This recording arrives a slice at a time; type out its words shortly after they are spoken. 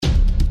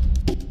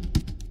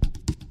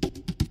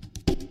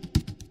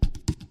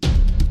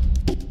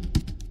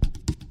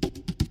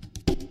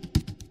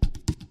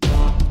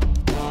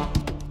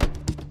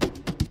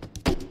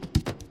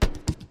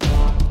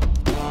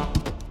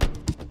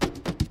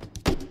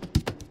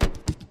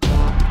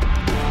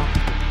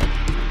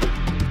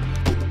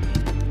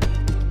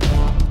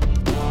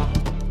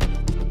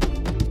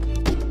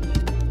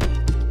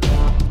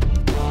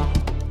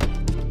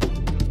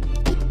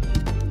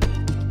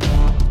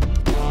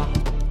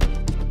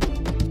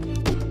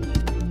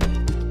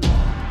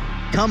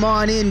Come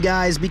on in,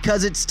 guys,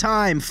 because it's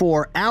time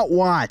for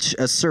Outwatch,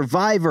 a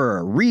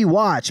Survivor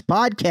rewatch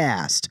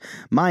podcast.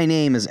 My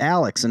name is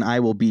Alex, and I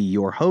will be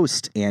your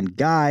host and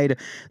guide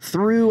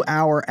through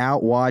our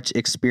Outwatch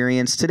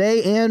experience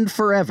today and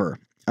forever.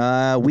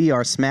 We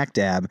are smack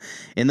dab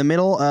in the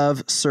middle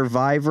of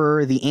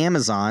Survivor the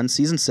Amazon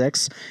Season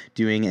 6,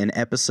 doing an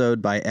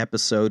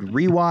episode-by-episode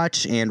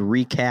rewatch and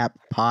recap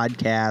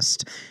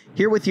podcast.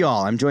 Here with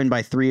y'all, I'm joined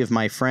by three of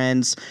my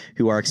friends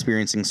who are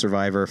experiencing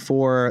Survivor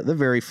for the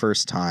very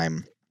first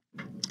time.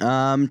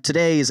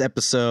 Today's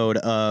episode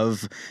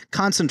of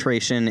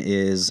Concentration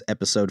is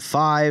episode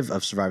 5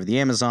 of Survivor the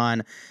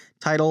Amazon,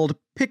 titled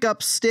Pick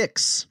Up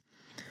Sticks.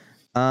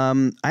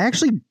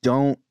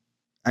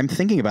 I'm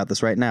thinking about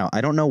this right now. I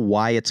don't know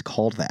why it's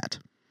called that.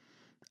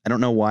 I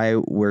don't know why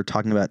we're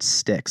talking about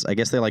sticks. I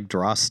guess they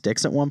draw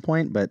sticks at one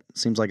point, but it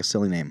seems like a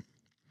silly name.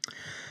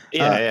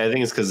 Yeah, I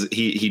think it's because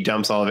he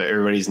dumps all of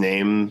everybody's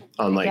name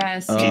on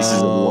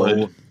pieces of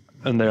wood.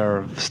 And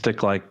they're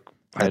stick-like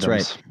That's items.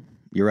 right.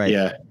 You're right.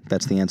 Yeah.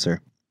 That's the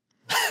answer.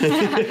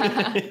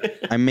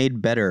 I'm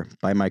made better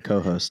by my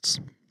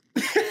co-hosts.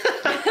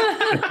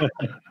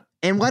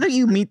 And why don't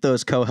you meet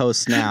those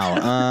co-hosts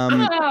now?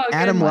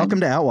 Adam,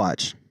 welcome to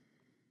Outwatch.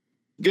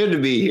 Good to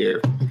be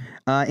here.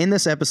 In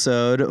this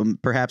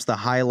episode, perhaps the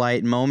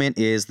highlight moment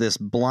is this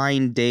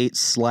blind date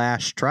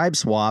 / tribe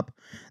swap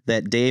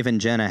that Dave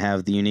and Jenna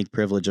have the unique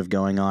privilege of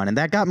going on. And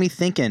that got me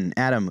thinking,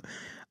 Adam,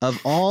 of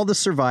all the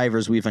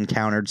survivors we've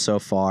encountered so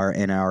far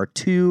in our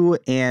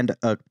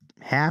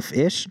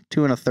 2.5-ish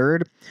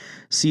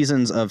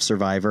seasons of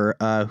Survivor,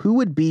 who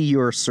would be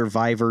your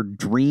Survivor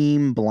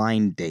dream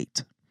blind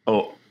date?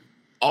 Oh,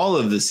 all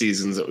of the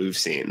seasons that we've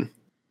seen.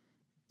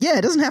 Yeah,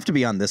 it doesn't have to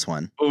be on this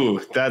one. Ooh,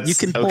 that's you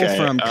can pull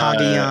from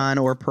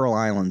Cagayan or Pearl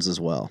Islands as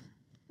well.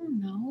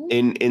 No.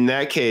 In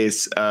that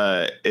case,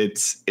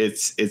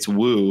 it's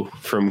Wu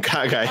from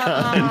Cagayan.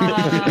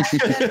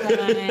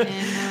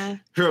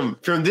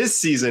 From this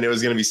season, it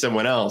was going to be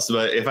someone else,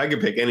 but if I could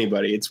pick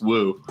anybody, it's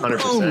Wu, 100%.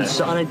 Oh,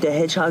 Sonic the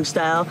Hedgehog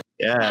style.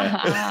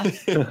 Yeah.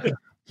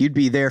 You'd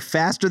be there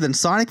faster than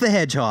Sonic the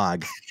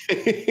Hedgehog.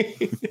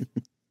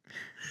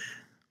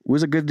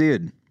 Wu's a good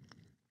dude.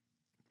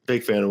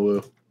 Big fan of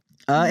Wu.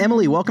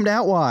 Emily, welcome to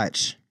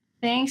Outwatch.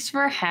 Thanks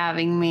for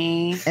having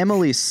me.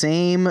 Emily,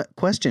 same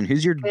question.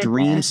 Who's your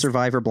dream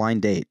Survivor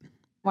blind date?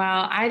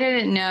 Well, I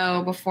didn't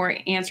know before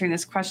answering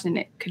this question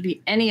it could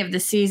be any of the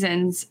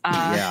seasons.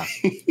 Yeah.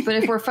 But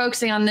if we're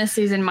focusing on this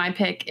season, my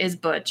pick is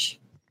Butch.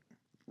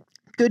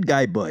 Good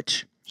guy,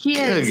 Butch. He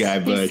Good is. guy,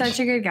 Butch. He's such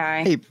a good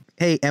guy.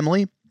 Hey,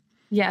 Emily,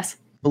 Yes.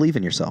 believe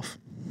in yourself.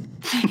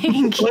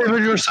 Thank you. Believe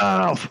in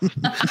yourself.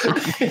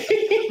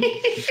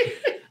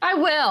 I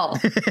will.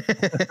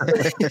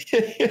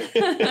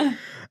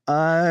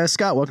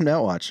 Scott, welcome to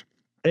Outwatch.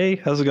 Hey,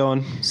 how's it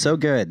going? So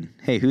good.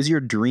 Hey, who's your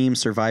dream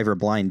Survivor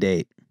blind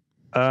date?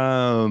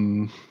 So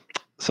I'm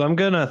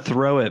gonna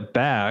throw it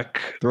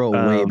back. Throw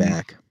it way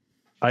back.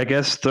 I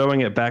guess throwing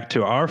it back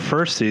to our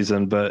first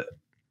season, but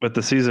with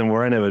the season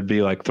we're in, it would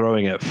be like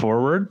throwing it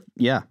forward.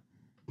 Yeah.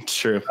 It's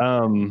true.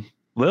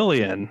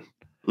 Lillian.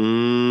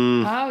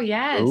 Oh,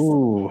 yes.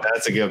 Ooh.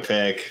 That's a good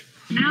pick.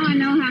 Now I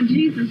know how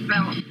Jesus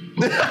felt.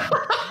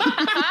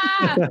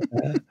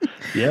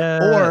 Yeah.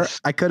 Or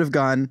I could have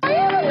gone, I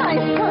am a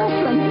nice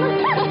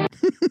person.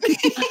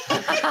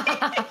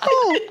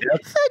 oh,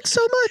 thanks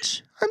so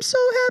much. I'm so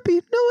happy. No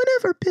one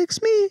ever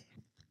picks me.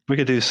 we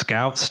could do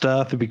scout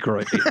stuff. It'd be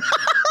great.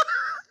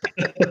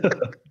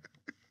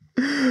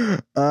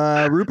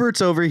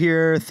 Rupert's over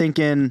here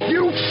thinking,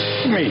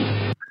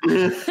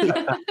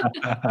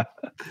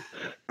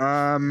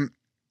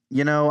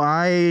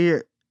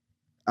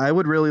 I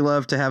would really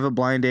love to have a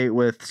blind date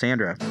with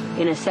Sandra.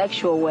 In a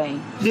sexual way.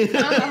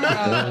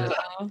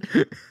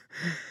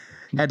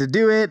 Had to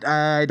do it.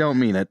 I don't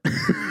mean it.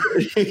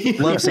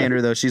 Love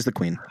Sandra, though. She's the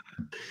queen.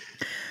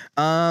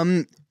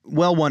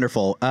 Well,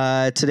 wonderful.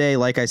 Today,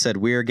 like I said,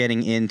 we're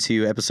getting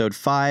into episode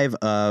 5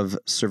 of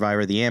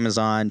Survivor the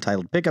Amazon,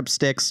 titled Pick Up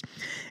Sticks.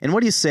 And what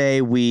do you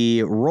say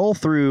we roll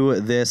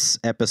through this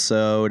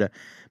episode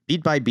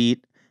beat by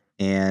beat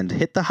and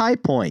hit the high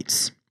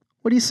points?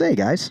 What do you say,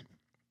 guys?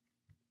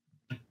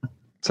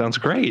 Sounds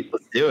great.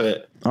 Let's do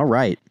it. All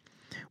right.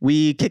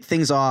 We kick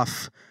things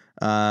off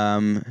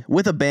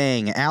with a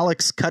bang.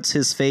 Alex cuts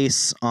his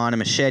face on a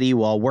machete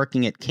while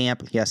working at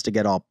camp. He has to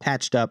get all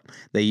patched up.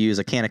 They use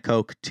a can of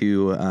Coke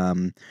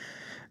to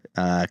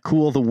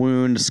cool the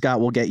wound.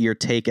 Scott, we'll get your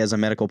take as a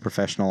medical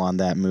professional on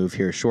that move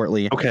here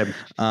shortly. Okay.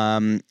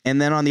 And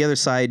then on the other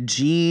side,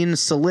 Jean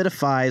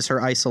solidifies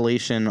her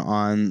isolation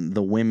on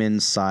the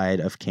women's side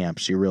of camp.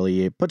 She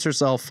really puts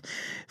herself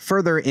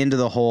further into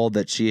the hole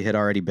that she had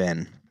already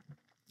been.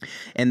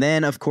 And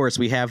then, of course,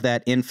 we have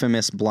that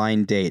infamous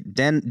blind date.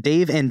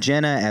 Dave and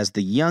Jenna, as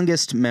the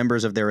youngest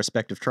members of their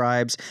respective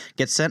tribes,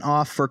 get sent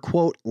off for,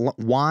 quote,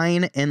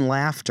 wine and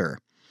laughter.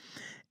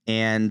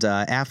 And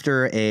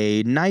after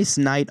a nice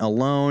night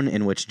alone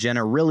in which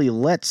Jenna really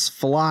lets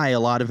fly a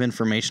lot of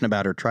information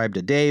about her tribe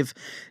to Dave,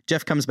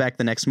 Jeff comes back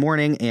the next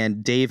morning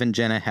and Dave and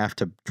Jenna have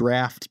to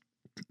draft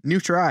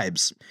new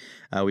tribes.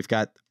 We've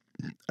got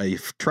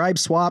tribe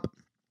swap.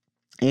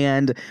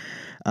 And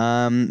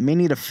may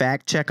need a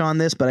fact check on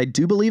this, but I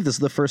do believe this is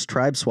the first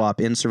tribe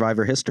swap in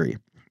Survivor history.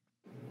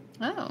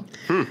 Oh.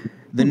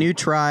 The new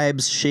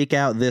tribes shake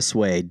out this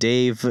way.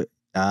 Dave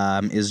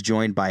is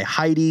joined by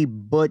Heidi,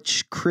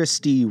 Butch,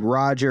 Christy,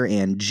 Roger,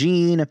 and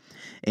Gene.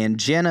 And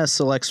Jenna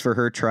selects for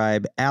her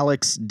tribe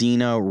Alex,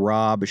 Dina,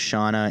 Rob,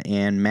 Shauna,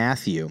 and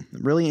Matthew.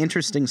 Really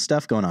interesting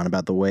stuff going on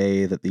about the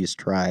way that these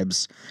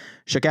tribes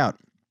shook out.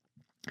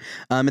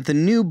 At the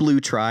new blue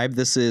tribe,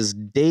 this is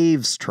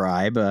Dave's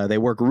tribe. They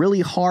work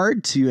really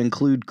hard to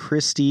include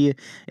Christy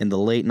in the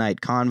late night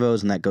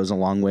convos, and that goes a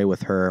long way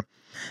with her.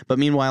 But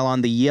meanwhile,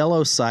 on the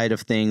yellow side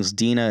of things,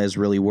 Dina is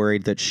really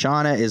worried that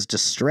Shauna is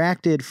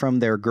distracted from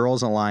their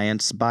girls'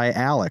 alliance by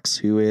Alex,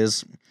 who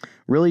is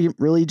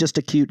really just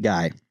a cute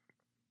guy.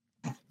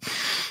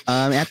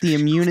 At the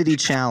immunity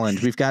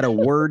challenge, we've got a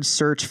word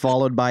search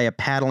followed by a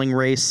paddling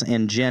race,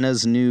 and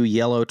Jenna's new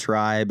yellow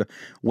tribe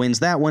wins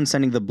that one,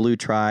 sending the blue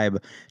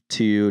tribe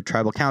to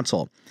tribal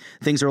council.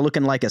 Things are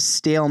looking like a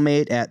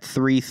stalemate at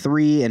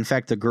 3-3. In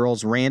fact, the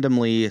girls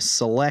randomly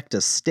select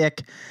a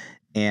stick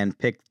and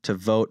pick to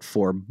vote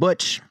for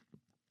Butch.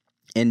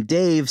 And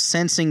Dave,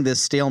 sensing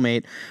this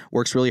stalemate,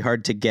 works really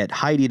hard to get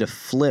Heidi to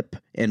flip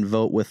and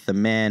vote with the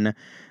men.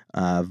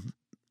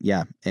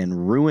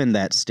 And ruin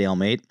that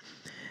stalemate.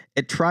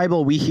 At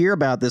Tribal, we hear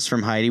about this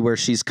from Heidi, where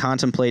she's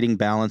contemplating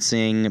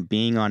balancing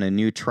being on a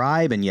new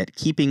tribe and yet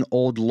keeping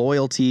old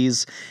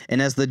loyalties.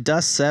 And as the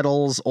dust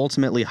settles,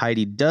 ultimately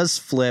Heidi does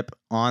flip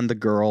on the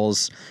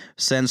girls,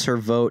 sends her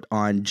vote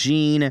on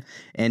Gene,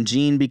 and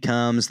Gene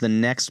becomes the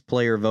next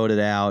player voted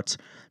out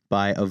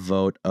by a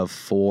vote of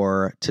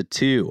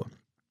 4-2.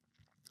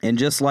 And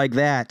just like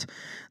that,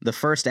 the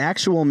first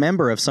actual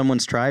member of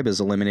someone's tribe is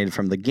eliminated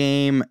from the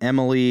game.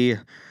 Emily,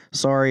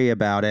 sorry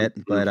about it,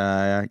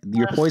 but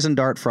your poison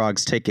dart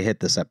frogs take a hit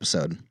this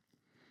episode.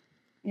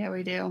 Yeah,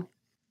 we do.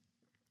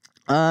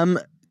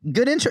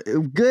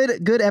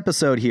 Good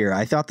episode here.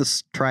 I thought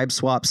this tribe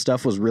swap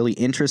stuff was really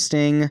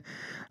interesting.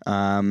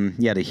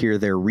 To hear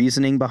their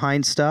reasoning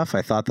behind stuff.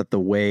 I thought that the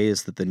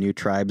ways that the new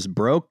tribes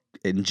broke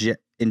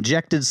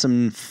injected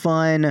some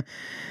fun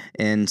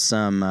and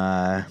some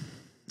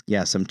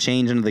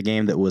change into the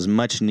game that was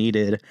much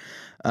needed.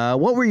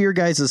 What were your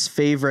guys'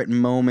 favorite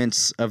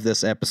moments of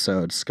this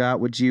episode? Scott,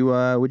 would you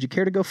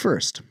care to go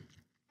first?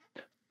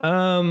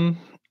 One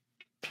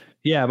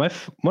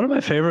of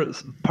my favorite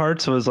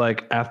parts was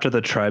like after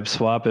the tribe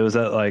swap. It was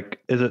at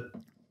is it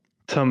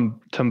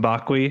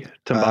Tambaki?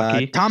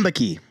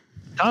 Tambaki.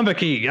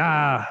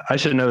 I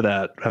should know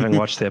that, having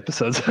watched the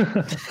episodes.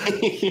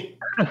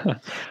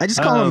 I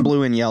just call him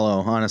blue and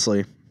yellow,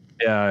 honestly.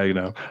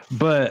 Yeah,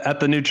 But at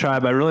the new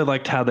tribe, I really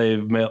liked how they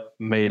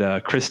made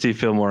Christy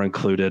feel more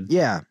included.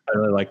 Yeah. I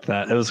really liked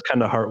that. It was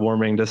kind of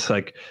heartwarming, just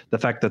like the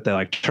fact that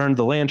they turned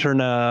the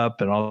lantern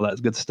up and all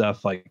that good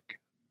stuff. Was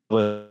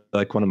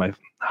one of my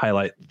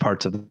highlight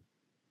parts of it.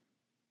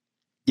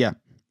 Yeah,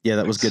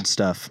 that was good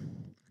stuff.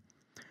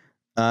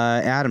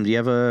 Adam, do you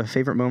have a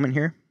favorite moment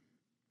here?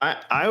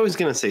 I was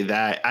going to say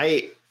that.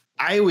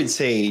 I would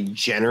say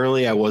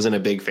generally I wasn't a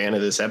big fan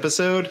of this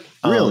episode.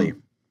 Really?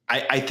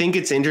 I think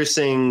it's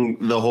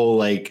interesting, the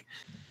whole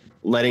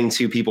letting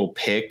two people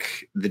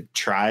pick the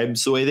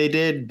tribes the way they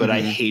did, but I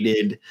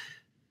hated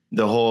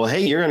the whole,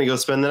 hey, you're going to go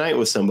spend the night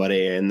with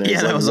somebody and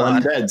there's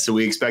one bed, so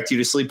we expect you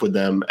to sleep with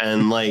them.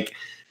 And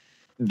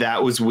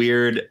that was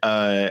weird.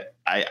 I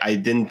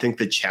didn't think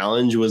the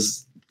challenge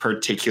was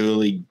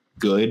particularly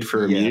good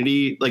for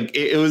immunity.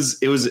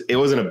 It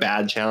wasn't a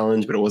bad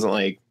challenge, but it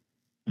wasn't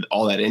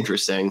all that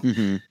interesting.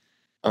 Mm-hmm.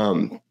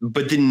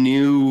 But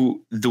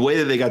the way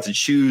that they got to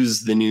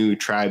choose the new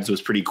tribes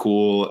was pretty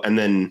cool. And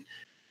then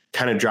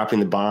kind of dropping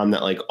the bomb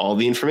that all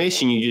the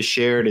information you just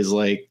shared is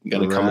going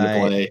to come into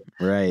play.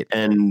 Right.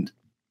 And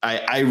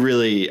I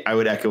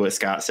would echo what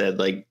Scott said,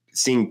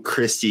 seeing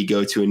Christy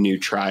go to a new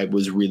tribe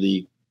was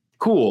really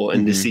cool.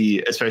 And to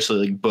see,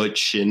 especially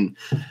Butch and,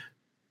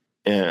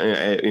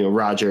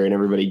 Roger and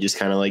everybody just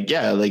kind of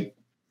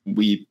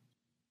we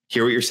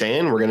hear what you're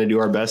saying. We're going to do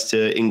our best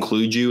to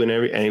include you in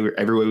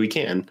every way we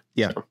can.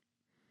 Yeah. So.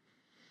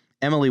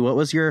 Emily, what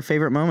was your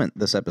favorite moment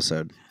this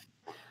episode?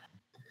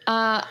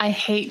 I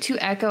hate to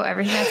echo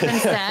everything that's been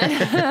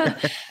said,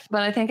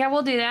 but I think I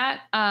will do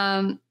that.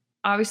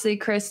 Obviously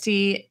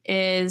Christy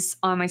is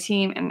on my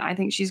team and I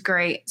think she's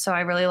great. So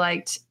I really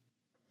liked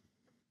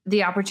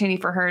the opportunity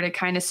for her to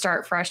kind of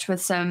start fresh with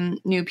some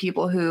new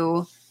people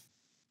who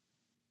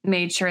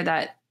made sure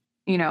that,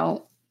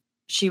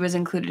 she was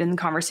included in the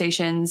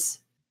conversations.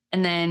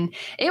 And then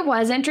it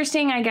was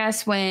interesting, I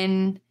guess,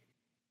 when,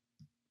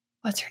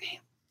 what's her name?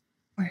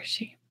 Where is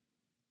she?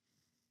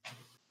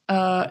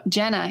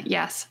 Jenna,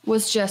 yes,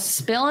 was just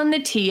spilling the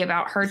tea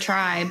about her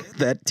tribe.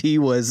 That tea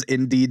was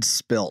indeed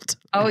spilt.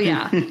 Oh,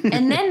 yeah.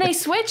 And then they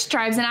switched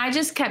tribes. And I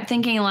just kept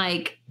thinking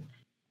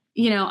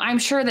I'm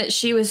sure that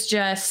she was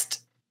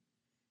just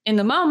in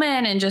the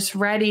moment and just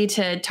ready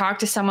to talk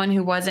to someone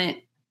who wasn't,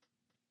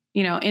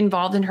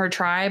 involved in her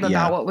tribe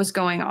about what was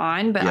going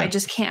on. But I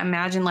just can't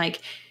imagine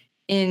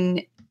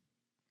in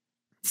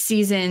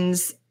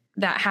seasons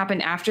that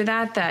happened after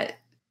that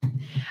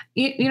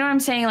you know what I'm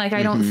saying? Like,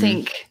 I don't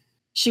think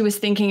she was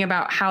thinking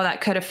about how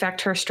that could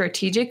affect her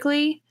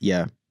strategically.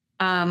 Yeah.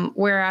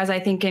 Whereas I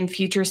think in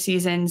future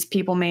seasons,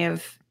 people may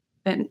have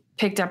been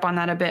picked up on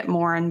that a bit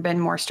more and been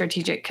more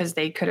strategic because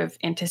they could have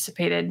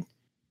anticipated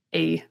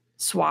a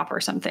swap or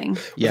something.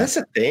 Yeah. Well, that's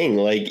the thing.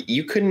 Like,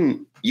 you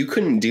couldn't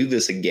do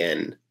this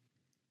again.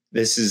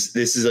 This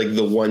is like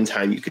the one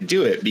time you could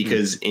do it,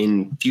 because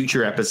in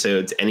future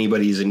episodes,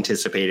 anybody's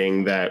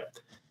anticipating that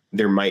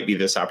there might be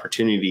this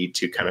opportunity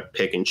to kind of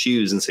pick and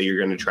choose. And so you're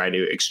going to try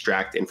to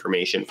extract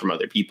information from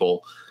other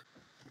people,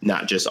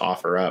 not just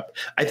offer up.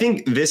 I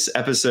think this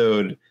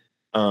episode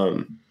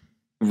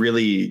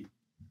really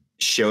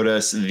showed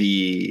us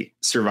the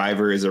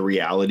Survivor as a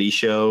reality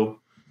show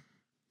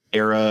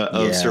era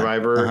of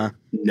Survivor,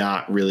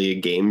 not really a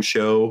game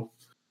show,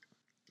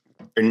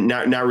 or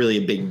not really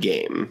a big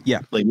game.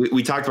 Yeah. Like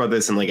we talked about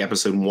this in like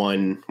episode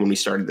 1 when we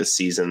started this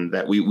season,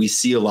 that we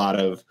see a lot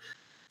of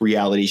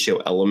reality show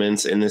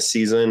elements in this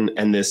season.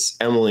 And this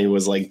Emily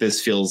was like,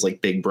 this feels like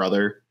Big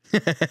Brother.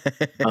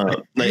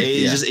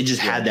 It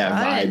just had that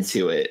vibe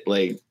to it.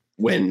 Like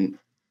when,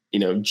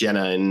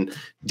 Jenna and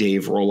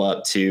Dave roll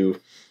up to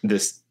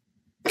this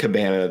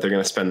cabana that they're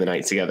going to spend the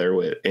night together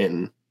with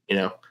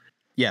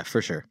Yeah,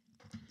 for sure.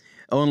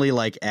 Only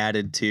like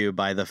added to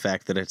by the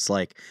fact that it's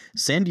like,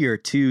 send your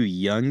 2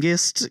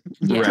 youngest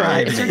Yeah, it's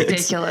tribe mates.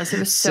 ridiculous. It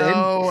was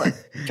so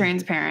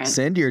transparent.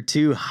 Send your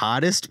 2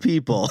 hottest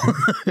people.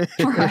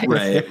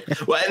 Right.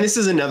 Well, and this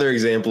is another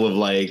example of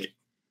like,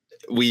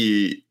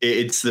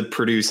 it's the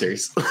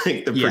producers.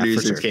 Like the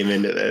producers came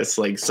into this,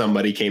 like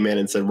somebody came in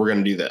and said, we're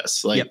going to do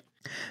this. Like,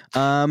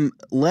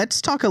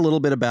 let's talk a little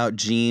bit about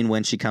Jean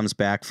when she comes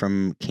back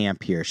from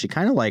camp here. She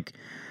kind of like,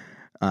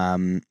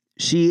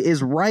 she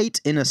is right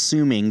in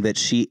assuming that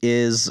she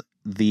is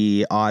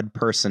the odd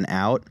person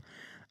out,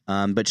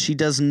 but she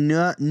does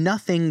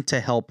nothing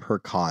to help her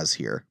cause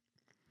here.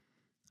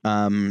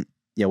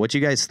 What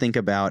you guys think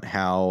about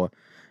how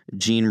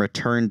Jean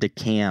returned to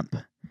camp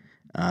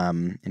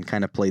and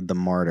kind of played the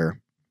martyr?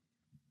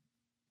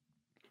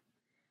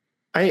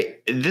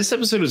 This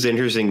episode was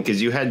interesting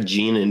because you had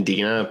Jean and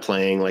Dina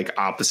playing like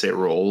opposite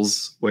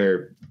roles,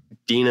 where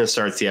Dina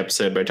starts the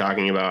episode by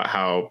talking about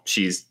how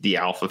she's the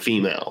alpha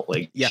female,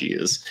 like she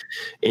is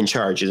in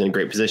charge, she's in a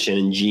great position,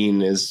 and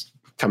Jean is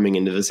coming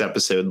into this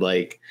episode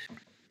like,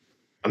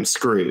 I'm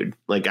screwed,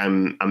 like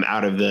I'm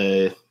out of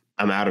the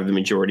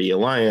majority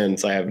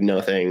alliance, I have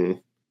nothing,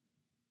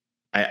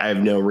 I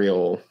have no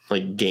real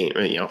like game,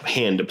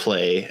 hand to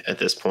play at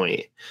this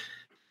point.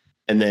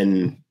 And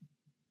then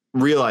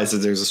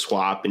realizes there's a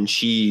swap, and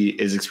she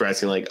is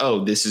expressing like,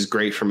 oh, this is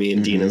great for me,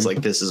 and Dina's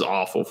like, this is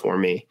awful for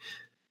me.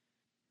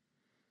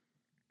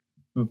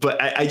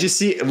 But I just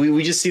see,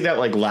 we just see that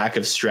like lack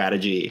of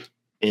strategy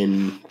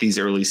in these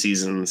early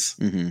seasons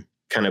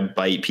kind of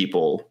bite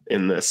people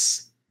in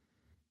this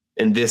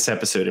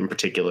episode in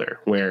particular,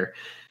 where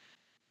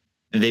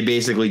Jean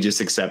basically just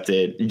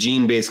accepted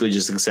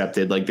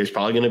like, there's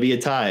probably going to be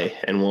a tie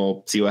and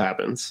we'll see what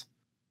happens.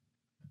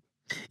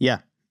 Yeah,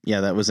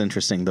 that was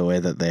interesting the way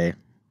that they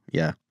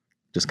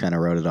just kind of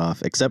wrote it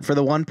off, except for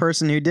the one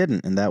person who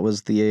didn't, and that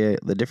was the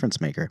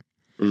difference maker.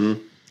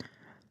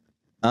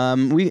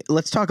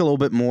 Let's talk a little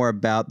bit more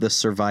about the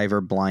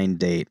Survivor blind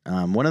date.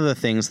 One of the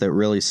things that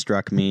really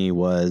struck me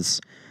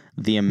was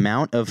the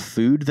amount of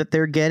food that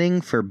they're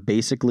getting for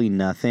basically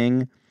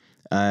nothing.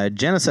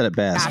 Jenna said it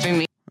best. Crapping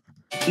me.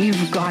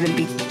 You've got to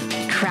be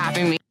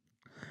crapping me.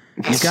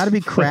 You've got to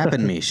be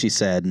crapping me, she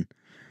said,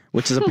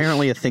 which is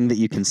apparently a thing that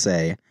you can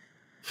say.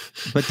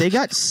 But they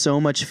got so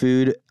much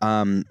food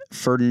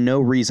for no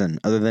reason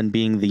other than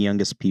being the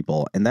youngest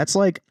people. And that's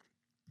like,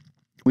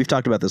 we've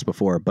talked about this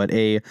before, but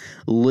a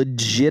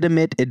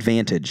legitimate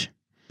advantage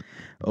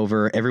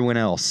over everyone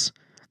else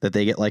that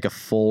they get like a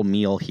full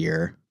meal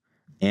here.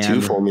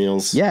 And 2 full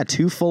meals. Yeah,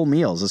 2 full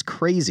meals is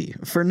crazy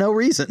for no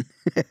reason.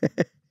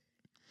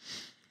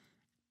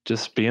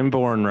 Just being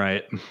born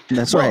right.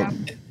 That's right.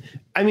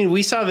 I mean,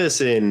 we saw this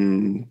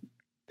in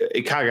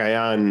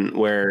Cagayan,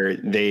 where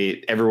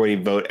everybody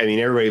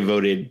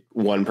voted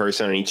one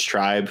person on each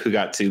tribe who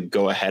got to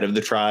go ahead of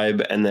the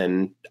tribe and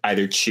then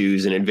either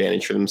choose an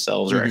advantage for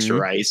themselves or extra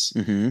rice.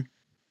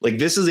 Like,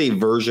 this is a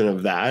version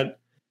of that.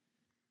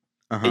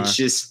 It's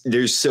just,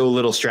 there's so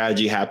little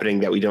strategy happening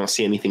that we don't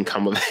see anything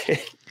come of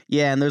it.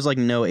 Yeah, and there's like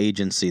no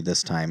agency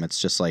this time. It's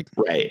just like,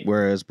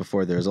 whereas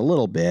before there's a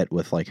little bit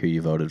with like who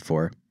you voted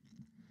for.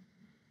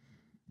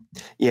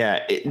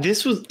 Yeah,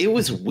 it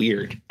was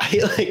weird.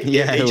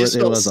 It just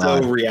felt so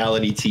odd.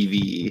 Reality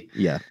TV.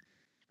 Yeah.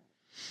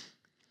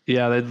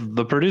 Yeah,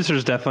 the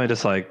producers definitely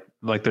just like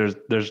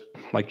there's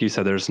like you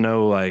said, there's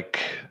no like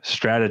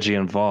strategy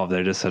involved.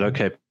 They just said,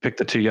 okay, pick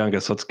the 2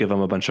 youngest. Let's give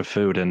them a bunch of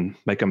food and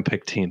make them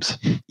pick teams.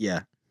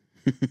 Yeah.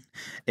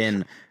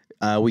 And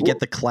we get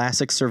the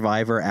classic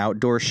Survivor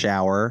outdoor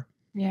shower.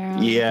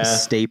 Yeah.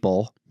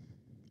 Staple.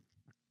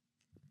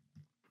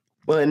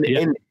 Well, and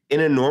in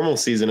a normal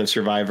season of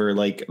Survivor,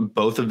 like,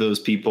 both of those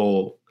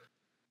people,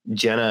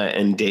 Jenna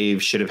and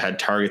Dave, should have had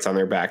targets on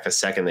their back the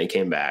second they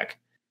came back.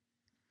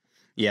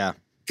 Yeah.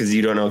 because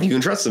you don't know if you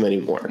can trust them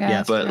anymore.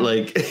 Yeah, But true.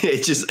 like,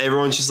 it's just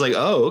everyone's just like,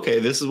 oh, okay,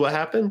 this is what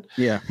happened.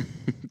 Yeah.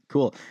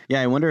 Cool.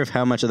 Yeah, I wonder if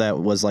how much of that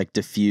was like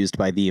diffused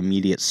by the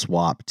immediate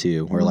swap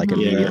too, where like Mhm.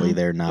 immediately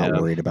they're not Yeah.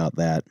 worried about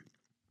that.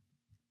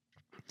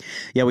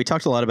 Yeah, we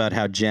talked a lot about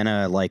how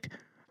Jenna like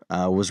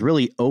was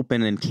really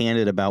open and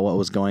candid about what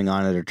was going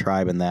on at her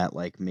tribe, and that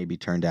like maybe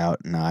turned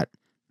out not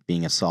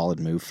being a solid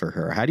move for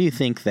her. How do you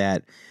think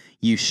that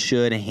you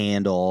should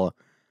handle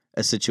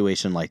a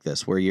situation like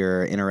this where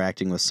you're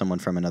interacting with someone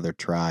from another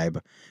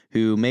tribe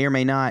who may or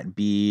may not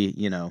be,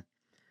 you know,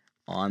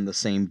 on the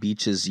same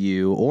beach as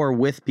you or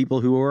with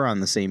people who are on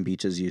the same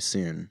beach as you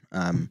soon?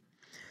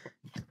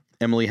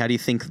 Emily, how do you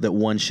think that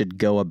one should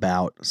go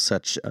about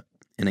such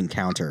an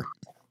encounter?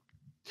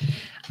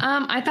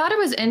 I thought it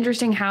was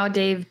interesting how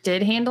Dave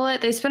did handle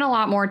it. They spent a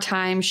lot more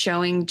time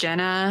showing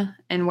Jenna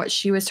and what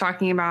she was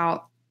talking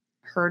about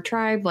her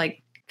tribe,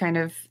 like kind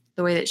of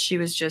the way that she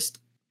was just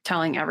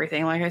telling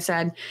everything, like I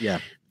said. Yeah.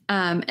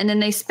 And then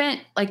they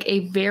spent like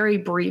a very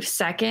brief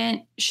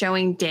second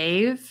showing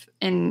Dave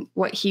and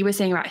what he was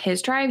saying about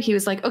his tribe. He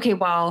was like, okay,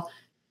 well,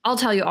 I'll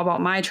tell you all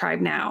about my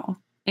tribe now.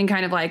 And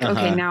kind of like,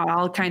 okay, now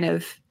I'll kind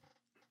of,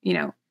 you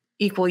know,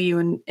 equal you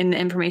in the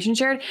information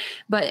shared.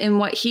 But in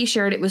what he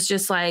shared, it was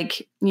just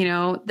like, you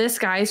know, this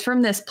guy's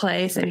from this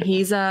place and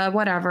he's a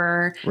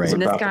whatever. Right.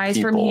 And this About the guy's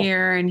from people.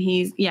 here and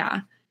he's,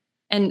 yeah.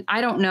 And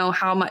I don't know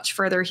how much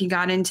further he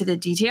got into the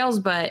details,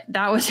 but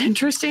that was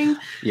interesting.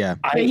 Yeah.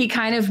 But he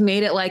kind of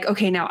made it like,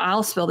 okay, now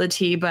I'll spill the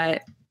tea.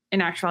 But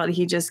in actuality,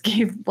 he just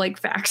gave like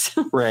facts.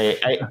 Right.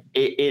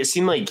 It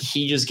seemed like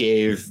he just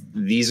gave,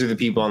 these are the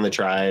people on the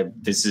tribe.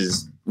 This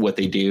is what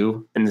they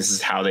do. And this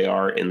is how they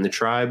are in the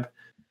tribe.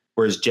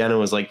 Whereas Jenna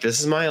was like,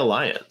 this is my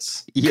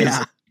alliance. 'Cause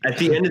Yeah. at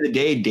the end of the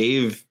day,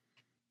 Dave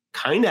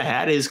kind of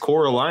had his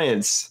core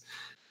alliance.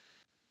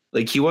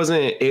 Like it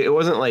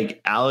wasn't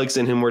like Alex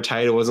and him were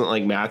tight. It wasn't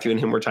like Matthew and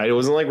him were tight. It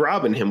wasn't like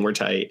Rob and him were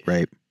tight.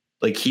 Right.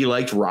 Like he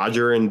liked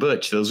Roger and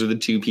Butch. Those are the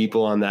two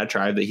people on that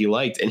tribe that he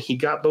liked. And he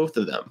got both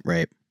of them.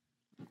 Right.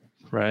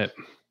 Right.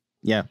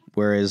 Yeah.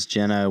 Whereas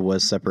Jenna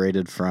was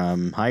separated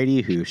from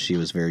Heidi, who she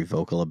was very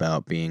vocal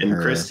about being And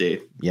her. Christy.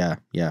 Yeah.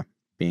 Yeah.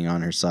 Being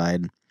on her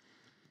side.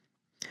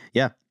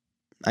 Yeah.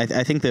 I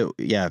think that,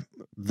 yeah,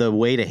 the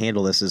way to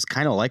handle this is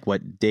kind of like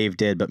what Dave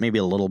did, but maybe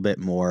a little bit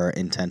more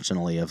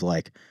intentionally of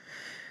like,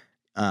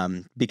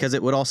 because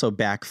it would also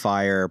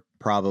backfire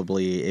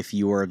probably if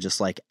you were just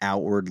like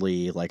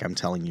outwardly, like I'm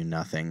telling you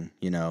nothing,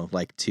 you know,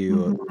 like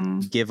to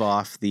Mhm. give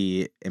off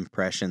the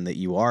impression that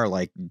you are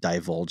like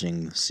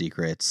divulging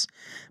secrets,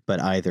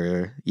 but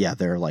either, yeah,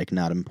 they're like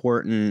not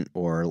important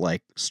or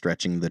like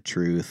stretching the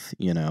truth,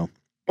 you know?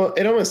 Well,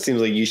 it almost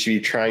seems like you should be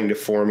trying to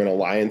form an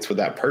alliance with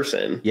that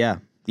person. Yeah.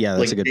 Yeah.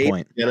 That's like a good Dave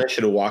point. and Jenna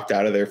should have walked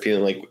out of there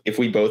feeling like if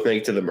we both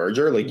make it to the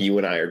merger, like you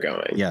and I are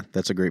going. Yeah.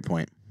 That's a great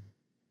point.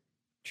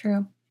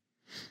 True.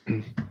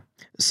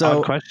 So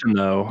Odd question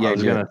though. Yeah, I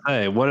was go gonna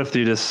say, what if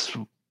you just?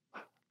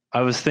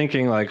 I was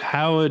thinking like,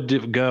 how would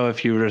it go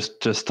if you were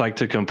just like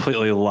to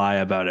completely lie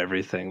about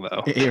everything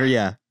though?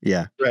 yeah.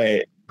 Yeah.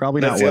 Right.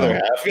 Probably That's not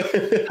the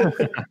well.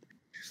 other half.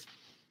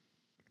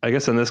 I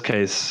guess in this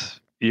case,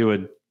 you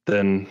would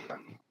then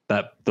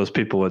those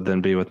people would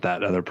then be with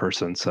that other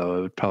person, so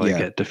it would probably Yeah.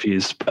 get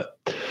diffused. But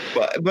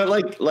but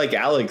like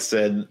Alex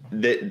said,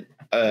 that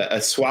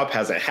a swap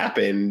hasn't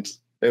happened,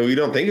 and we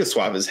don't think a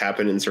swap has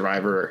happened in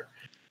Survivor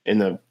in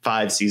the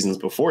 5 seasons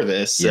before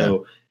this.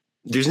 So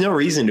there's no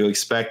reason to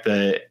expect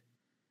that,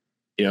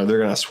 you know, they're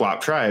going to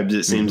swap tribes.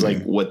 It seems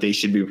like what they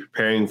should be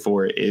preparing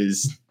for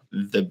is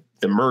the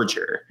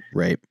merger.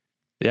 Right.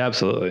 yeah,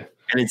 absolutely.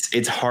 And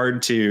it's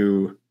hard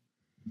to,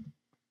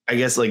 I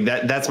guess, like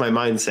that's my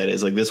mindset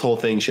is like this whole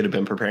thing should have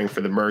been preparing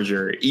for the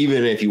merger.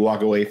 Even if you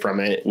walk away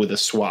from it with a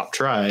swap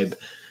tribe,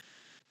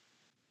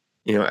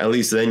 you know, at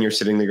least then you're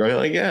sitting there going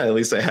like, yeah, at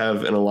least I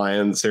have an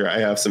alliance or I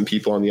have some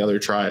people on the other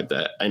tribe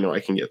that I know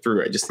I can get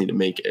through. I just need to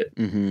make it.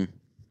 Mm-hmm.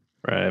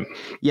 Right.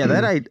 Yeah,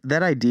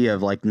 that idea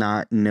of like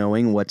not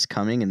knowing what's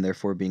coming and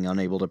therefore being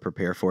unable to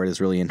prepare for it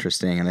is really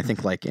interesting. And I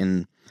think like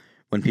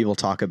when people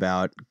talk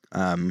about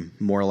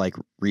more like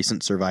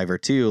recent Survivor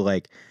too,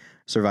 like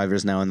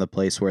Survivor's now in the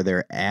place where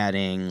they're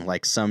adding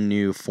like some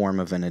new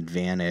form of an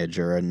advantage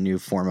or a new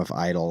form of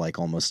idol like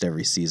almost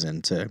every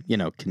season to, you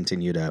know,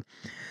 continue to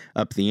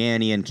up the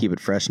ante and keep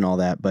it fresh and all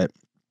that. But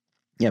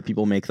yeah,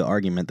 people make the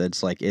argument that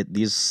it's like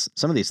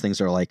some of these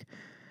things are like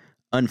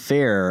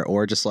unfair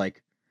or just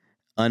like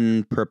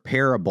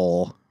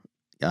unpreparable.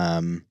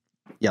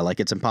 Yeah, like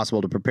it's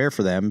impossible to prepare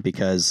for them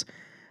because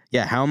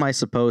yeah, how am I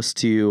supposed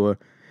to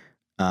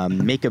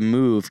make a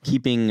move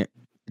keeping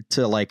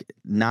to like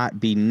not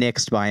be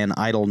nixed by an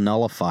idol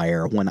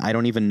nullifier when I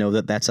don't even know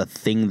that that's a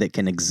thing that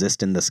can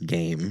exist in this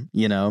game,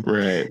 you know?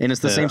 Right. And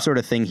it's the same sort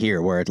of thing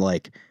here where it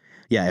like,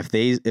 yeah, if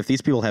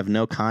these people have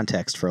no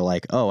context for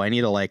like, oh, I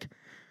need to like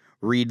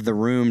read the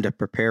room to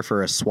prepare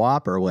for a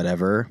swap or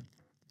whatever,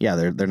 yeah,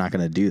 they're not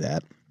going to do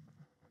that.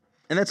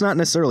 And that's not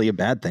necessarily a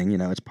bad thing, you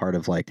know, it's part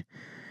of like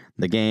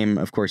the game.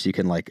 Of course, you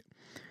can like,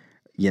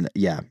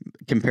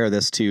 compare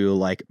this to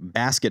like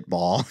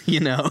basketball,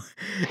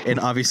 and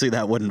obviously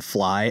that wouldn't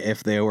fly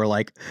if they were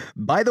like,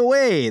 by the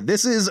way,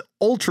 this is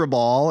Ultra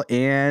Ball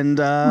and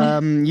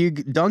you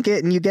dunk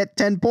it and you get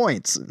 10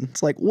 points.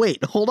 It's like,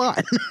 wait, hold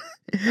on.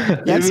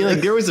 I mean,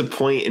 like there was a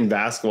point in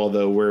basketball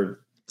though where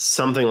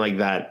something like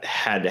that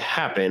had to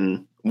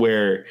happen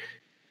where,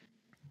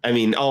 I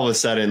mean, all of a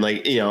sudden,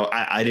 like,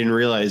 I didn't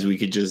realize we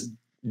could just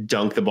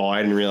dunk the ball.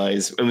 I didn't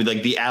realize,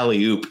 like the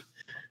alley oop.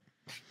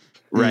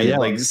 Right, yeah,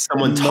 like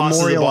someone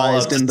tosses the ball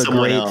up to in the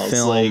someone great else.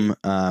 film,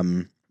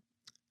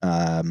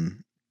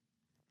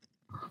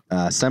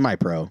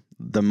 Semi-Pro.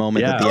 The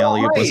moment that the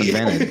alley oop was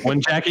invented.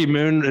 When Jackie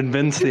Moon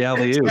invents the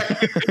alley oop,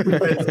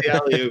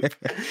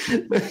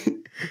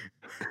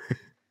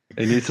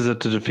 he uses it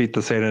to defeat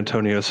the San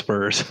Antonio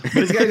Spurs. But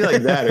it's gotta be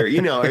like that, or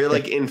or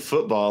like in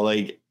football,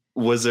 like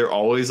was there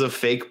always a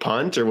fake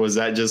punt, or was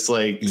that just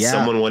like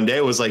someone one day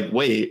was like,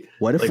 wait,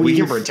 what if like we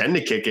can pretend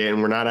to kick it and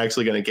we're not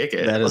actually going to kick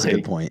it? That is like, a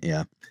good point.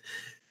 Yeah.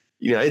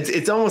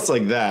 It's almost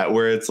like that,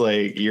 where it's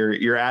like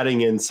you're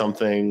adding in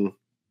something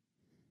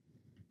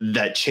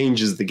that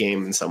changes the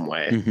game in some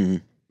way. Mm-hmm.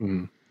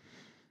 Mm-hmm.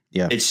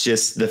 Yeah. It's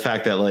just the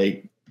fact that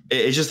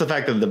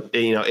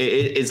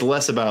it's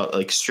less about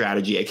like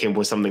strategy. I came up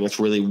with something that's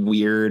really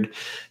weird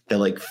that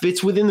like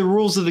fits within the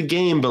rules of the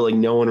game, but like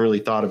no one really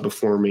thought of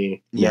before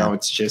me. Yeah. Now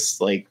it's just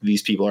like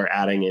these people are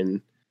adding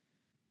in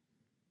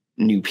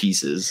new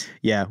pieces.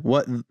 Yeah.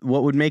 What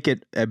would make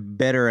it a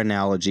better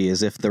analogy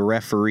is if the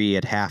referee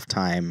at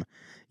halftime,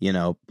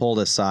 pulled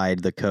aside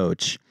the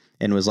coach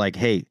and was like,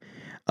 hey,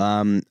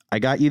 I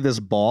got you this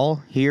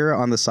ball here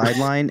on the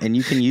sideline and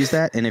you can use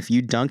that. And if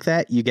you dunk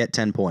that, you get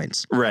 10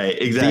 points.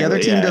 Right. Exactly. The other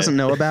team doesn't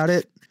know about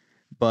it,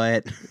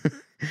 but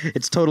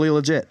it's totally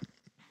legit.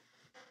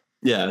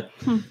 Yeah.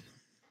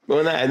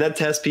 Well, and that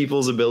tests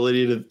people's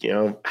ability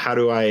to, how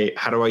do I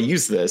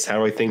use this? How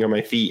do I think on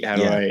my feet? How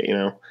do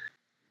I,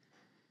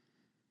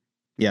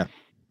 Yeah.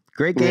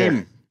 Great game.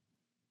 Yeah.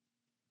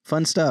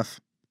 Fun stuff.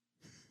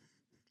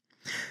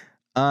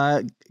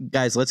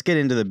 Guys, let's get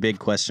into the big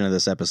question of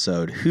this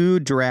episode. Who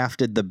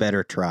drafted the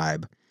better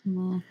tribe?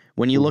 Mm-hmm.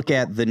 When you look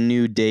at the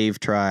new Dave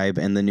tribe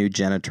and the new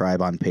Jenna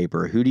tribe on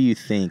paper, who do you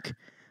think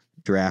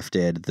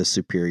drafted the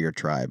superior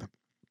tribe?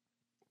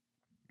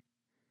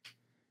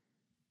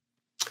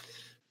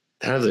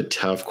 That is a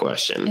tough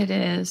question. It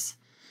is.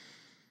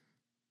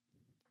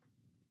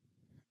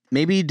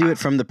 Maybe do it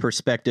from the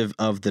perspective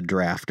of the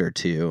drafter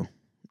too.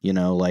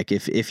 Like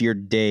if you're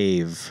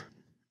Dave,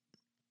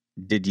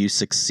 did you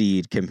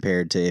succeed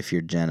compared to if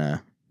you're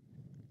Jenna?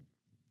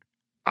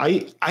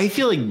 I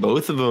feel like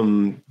both of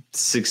them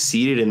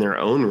succeeded in their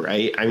own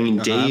right. I mean,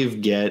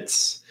 Dave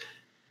gets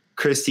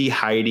Christy,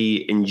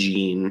 Heidi, and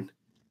Jean.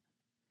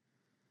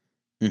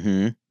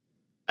 Mm-hmm.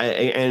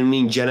 I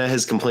mean, Jenna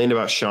has complained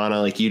about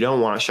Shauna. Like, you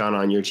don't want Shauna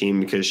on your team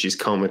because she's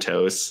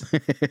comatose.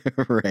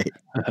 Right.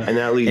 And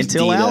that leaves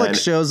until Dina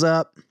Alex shows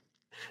up.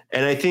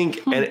 And I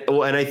think,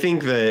 I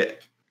think that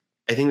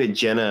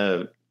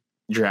Jenna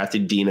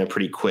drafted Dina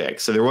pretty quick.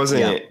 So there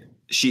wasn't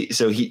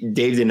Dave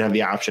didn't have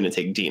the option to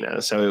take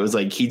Dina. So it was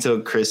like he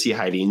took Chrissy,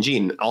 Heidi, and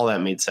Jean. All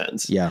that made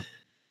sense. Yeah.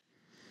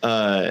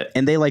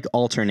 And they like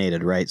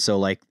alternated, right? So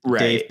like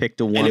Dave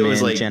picked a woman, and it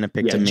was like, Jenna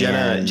picked a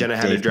man. Jenna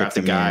had to draft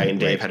a guy, and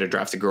Dave had to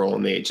draft a girl,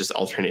 and they just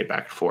alternated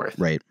back and forth.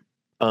 Right.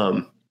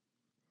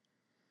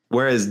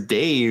 Whereas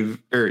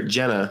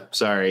Jenna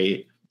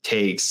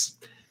takes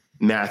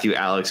Matthew,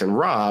 Alex, and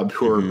Rob,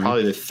 who are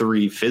probably the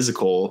three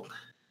physical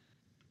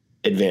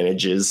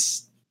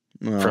advantages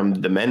from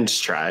the men's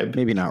tribe.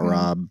 Maybe not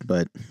Rob,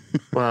 but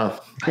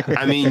well,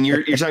 I mean,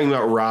 you're talking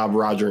about Rob,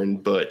 Roger,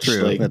 and Butch.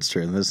 True, like, that's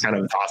true. That's kind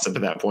of a toss up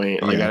at that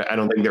point. Like, I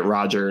don't think that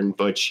Roger and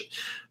Butch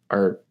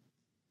are,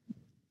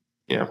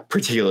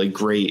 particularly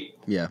great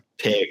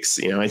picks.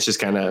 It's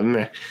just kind of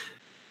meh.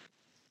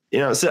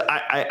 So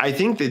I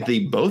think that they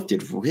both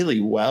did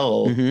really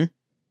well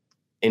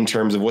in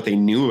terms of what they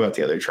knew about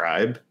the other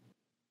tribe.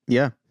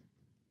 Yeah.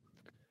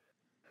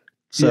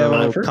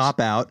 So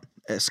cop out.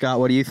 Scott,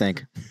 what do you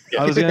think?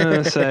 I was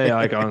gonna say,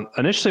 like,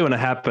 initially when it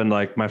happened,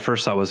 like my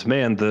first thought was,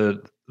 man,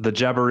 the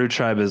Jabiru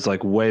tribe is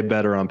like way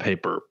better on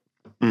paper.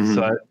 Mm-hmm.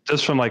 So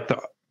just from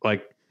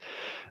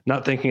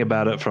not thinking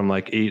about it from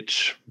like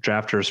each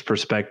drafter's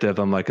perspective,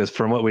 I'm like, as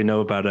from what we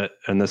know about it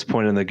and this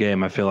point in the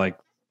game, I feel like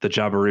the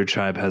Jabiru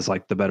tribe has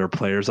like the better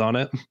players on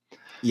it.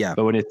 Yeah.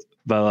 But when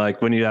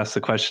you ask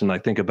the question,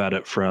 like think about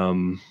it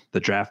from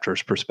the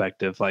drafter's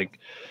perspective, like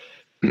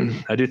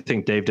I do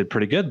think Dave did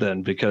pretty good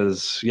then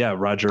because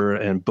Roger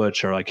and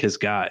Butch are like his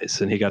guys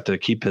and he got to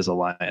keep his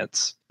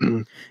alliance.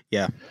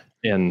 Yeah.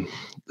 And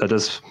that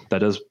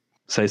does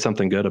say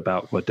something good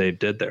about what Dave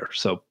did there.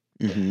 So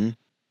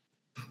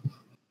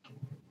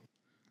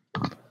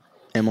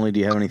Emily,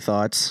 do you have any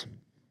thoughts?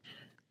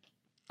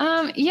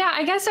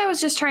 I guess I was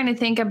just trying to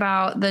think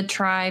about the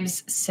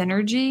tribe's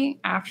synergy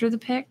after the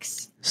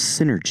picks.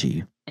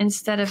 Synergy.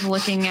 Instead of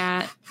looking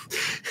at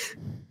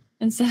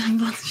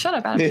shut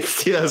up, Adam.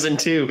 It's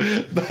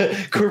 2002,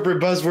 but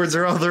corporate buzzwords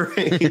are all the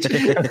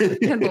rage.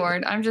 Good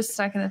Lord. I'm just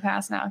stuck in the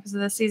past now because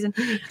of this season.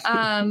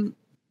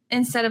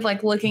 instead of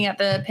like looking at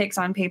the pics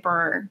on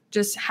paper,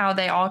 just how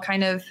they all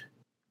kind of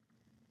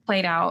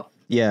played out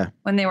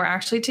when they were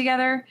actually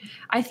together.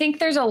 I think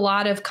there's a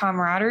lot of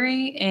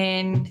camaraderie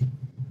in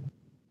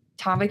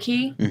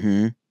Tamaki.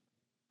 Mm-hmm.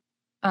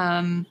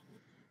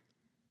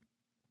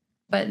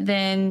 But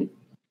then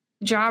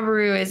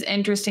Jabiru is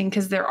interesting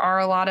because there are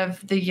a lot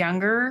of the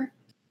younger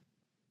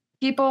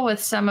people with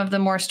some of the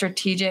more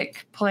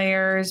strategic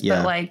players,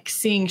 but like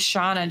seeing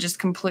Shauna just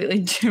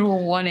completely do a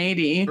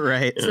 180.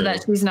 Right. So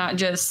that she's not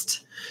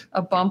just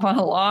a bump on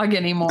a log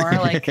anymore.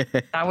 Like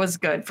that was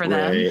good for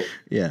them.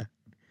 Yeah.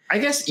 I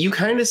guess you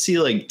kind of see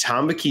like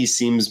Tamaki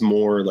seems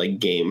more like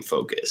game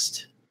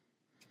focused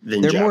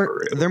than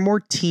Jabiru. They're more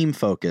team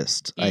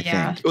focused, I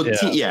think. Well,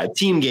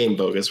 team game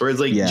focused. Whereas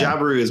like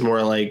Jabiru is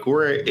more like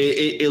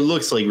it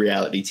looks like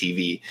reality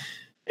TV,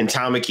 and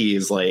Tamaki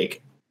is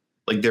like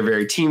they're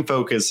very team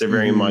focused. They're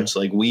very much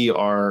like we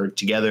are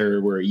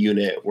together. We're a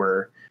unit.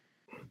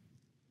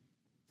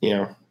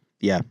 Yeah.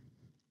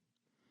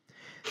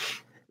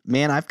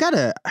 Man, I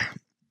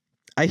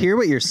hear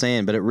what you're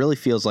saying, but it really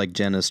feels like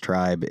Jenna's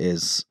tribe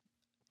is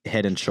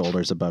head and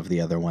shoulders above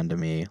the other one to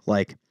me.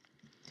 Like,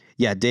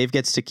 yeah, Dave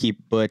gets to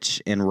keep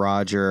Butch and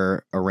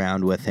Roger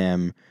around with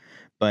him.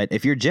 But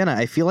if you're Jenna,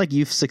 I feel like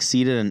you've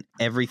succeeded in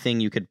everything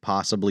you could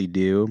possibly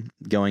do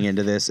going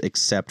into this,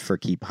 except for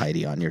keep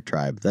Heidi on your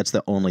tribe. That's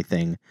the only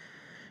thing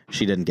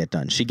she didn't get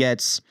done. She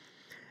gets,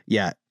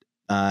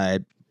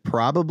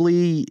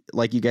 probably,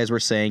 like you guys were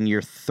saying,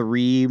 your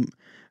 3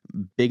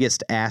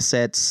 biggest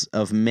assets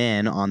of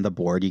men on the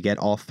board. You get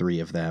all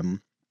 3 of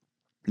them.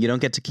 You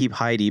don't get to keep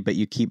Heidi, but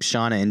you keep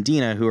Shauna and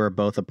Dina, who are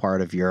both a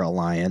part of your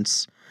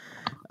alliance.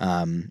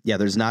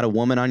 There's not a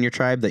woman on your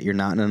tribe that you're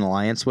not in an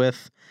alliance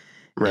with.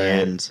 Right.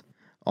 And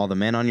all the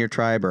men on your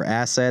tribe are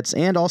assets.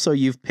 And also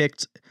you've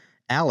picked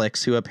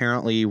Alex, who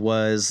apparently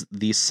was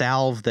the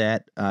salve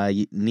that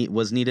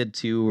was needed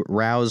to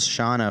rouse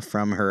Shauna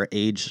from her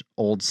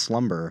age-old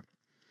slumber.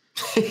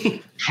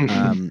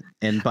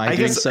 And by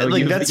doing so,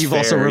 like, you've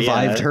also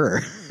revived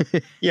her.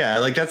 Yeah,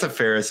 like that's a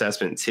fair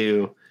assessment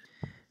too.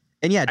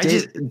 And yeah,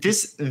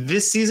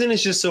 this season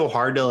is just so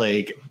hard to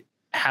like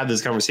have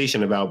this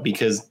conversation about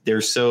because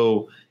they're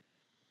so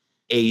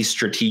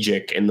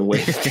strategic in the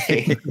way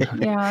they.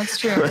 Yeah, that's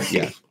true. Like,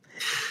 yeah.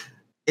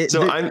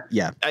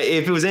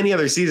 If it was any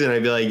other season,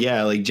 I'd be like,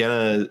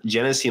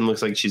 Jenna's team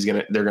looks like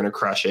they're gonna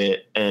crush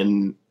it,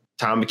 and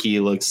Tamaki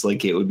looks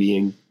like it would be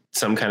in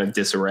some kind of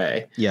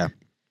disarray. Yeah.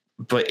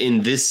 But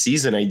in this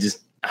season, I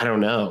don't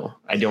know.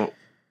 I don't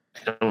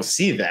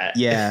see that.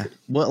 Yeah.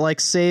 What like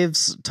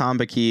saves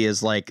Tamaki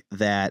is like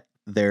that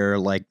they're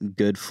like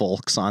good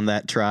folks on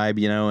that tribe,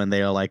 and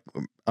they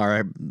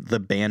are the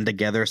band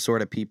together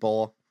sort of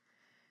people.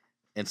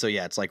 And so,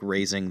 it's like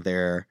raising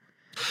their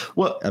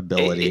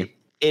ability.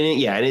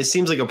 And it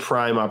seems like a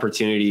prime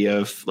opportunity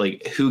of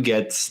like who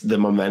gets the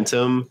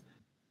momentum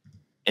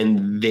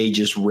and they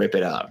just rip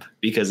it up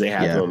because they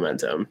have the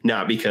momentum,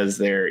 not because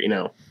they're,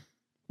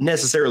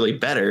 necessarily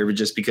better, but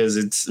just because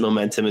its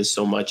momentum is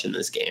so much in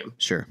this game.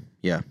 Sure.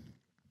 Yeah.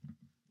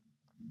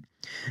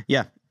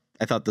 Yeah.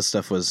 I thought this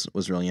stuff was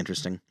really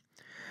interesting.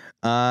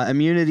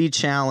 Immunity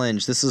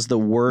challenge. This is the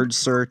word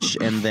search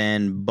and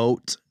then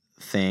boat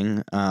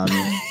thing.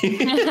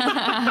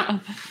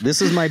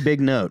 This is my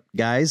big note,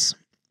 guys.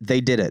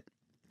 They did it.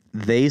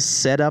 They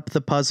set up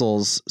the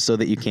puzzles so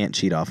that you can't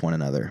cheat off one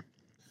another.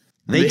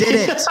 They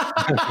did it.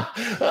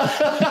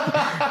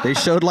 They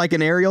showed like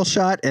an aerial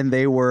shot and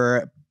they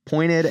were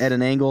pointed at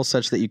an angle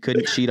such that you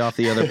couldn't cheat off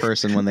the other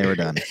person when they were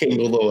done.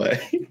 Angled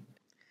away.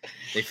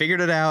 They figured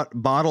it out.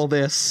 Bottle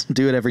this.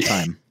 Do it every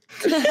time.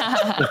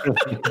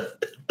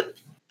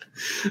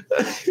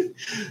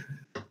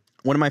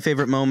 One of my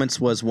favorite moments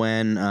was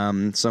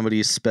when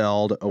somebody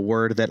spelled a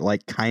word that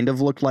like kind of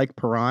looked like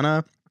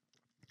piranha,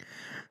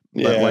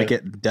 but like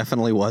it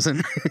definitely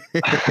wasn't.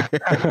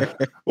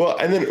 Well,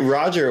 and then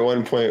Roger at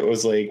one point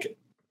was like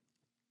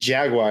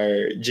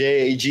Jaguar,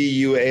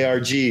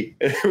 Jaguarg,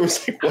 and it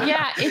was like, wow.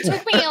 Yeah, it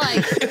took me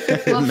like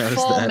a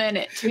full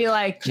minute to be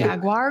like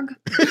Jaguar.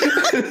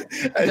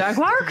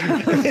 Jaguar.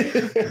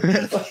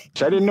 I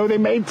didn't know they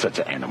made such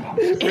an animal.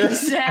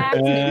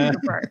 Exactly.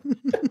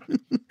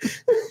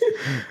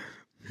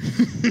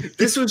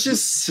 This was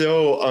just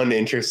so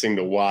uninteresting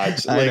to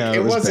watch. Like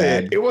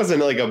it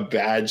wasn't like a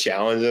bad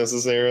challenge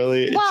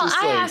necessarily. Well,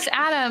 I asked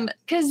Adam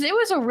because it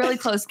was a really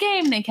close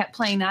game. They kept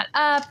playing that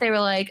up. They were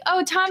like,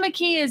 "Oh,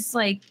 Tamaki is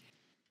like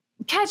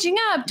catching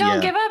up.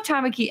 Don't give up,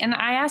 Tamaki." And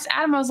I asked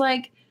Adam, I was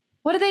like,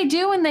 "What do they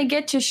do when they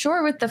get to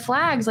shore with the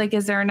flags? Like,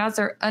 is there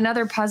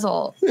another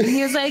puzzle?" And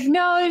he was like,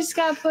 "No, you just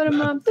gotta put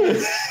them up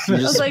there." I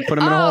was like,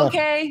 "Oh,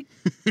 okay,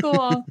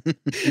 cool."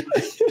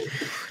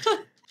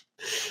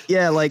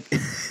 Yeah, like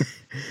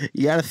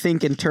you got to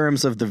think in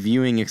terms of the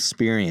viewing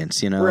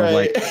experience,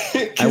 Right.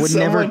 Like I would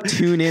never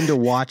tune in to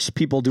watch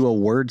people do a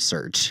word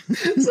search.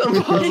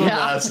 Some puzzle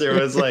master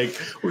was like,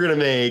 "We're gonna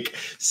make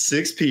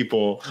 6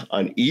 people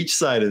on each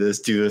side of this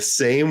do the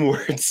same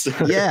word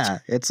search." Yeah,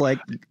 it's like,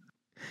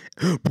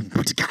 and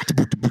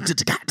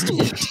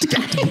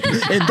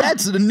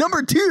that's the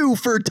number 2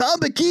 for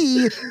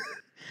Tamaki.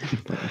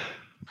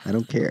 I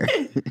don't care.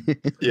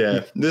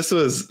 Yeah, this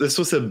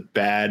was a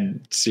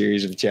bad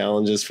series of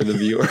challenges for the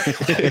viewer.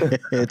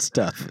 It's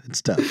tough.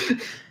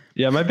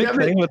 Yeah, my big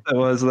thing with it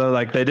was though,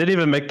 like they didn't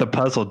even make the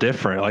puzzle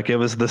different. Like it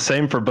was the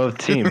same for both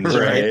teams,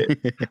 right?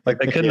 Like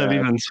they couldn't have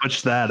even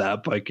switched that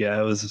up. Like, yeah,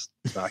 it was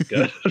not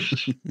good.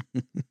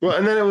 Well,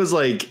 and then it was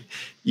like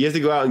you have to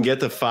go out and get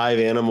the 5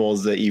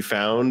 animals that you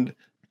found,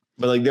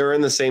 but like they were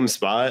in the same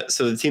spot.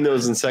 So the team that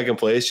was in second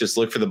place just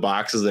looked for the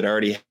boxes that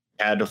already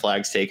had the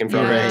flags taken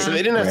from it. So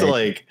they didn't have to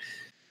like.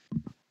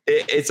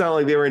 It's not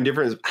like they were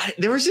indifferent.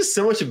 There was just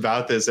so much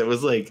about this. It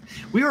was like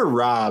we were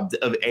robbed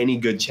of any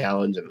good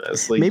challenge in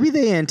this. Like, maybe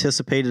they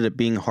anticipated it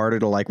being harder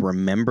to like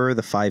remember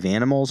the 5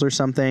 animals or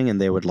something, and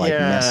they would like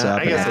mess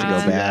up and have to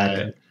go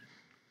back.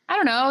 I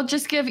don't know.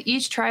 Just give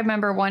each tribe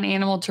member 1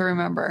 animal to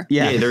remember.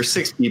 Yeah, there's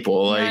 6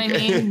 people. Like, you know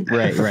what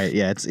I mean? right.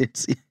 Yeah,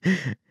 it's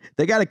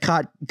they got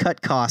to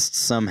cut costs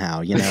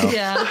somehow. You know,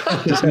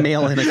 just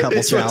mail in a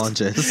couple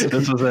challenges.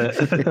 This was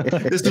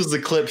it. This was the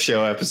clip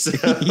show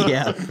episode.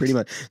 Yeah, pretty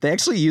much. They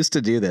actually used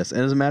to do this,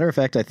 and as a matter of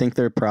fact, I think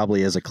there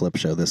probably is a clip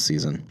show this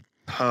season.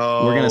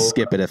 Oh, we're gonna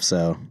skip it if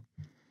so.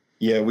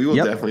 Yeah, we will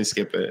definitely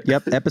skip it.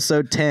 Yep,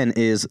 episode 10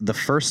 is the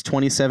first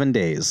 27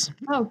 days.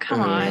 Oh,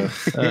 come on.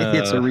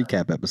 It's a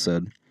recap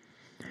episode.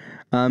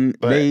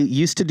 They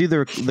used to do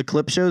the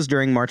clip shows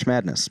during March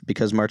Madness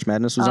because March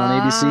Madness was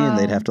on ABC, and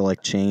they'd have to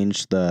like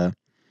change the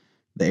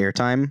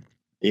airtime.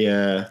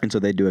 Yeah, and so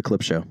they'd do a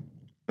clip show.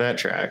 That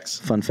tracks.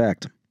 Fun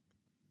fact.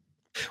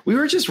 We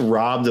were just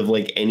robbed of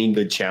like any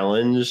good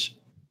challenge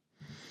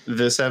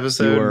this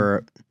episode. You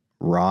were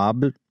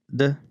robbed.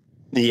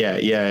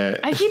 Yeah.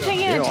 I keep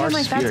thinking it too.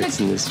 Like that's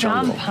a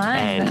dumb pun.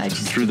 And I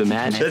just through the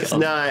magic that's of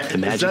not the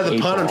magic the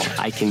pun.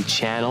 I can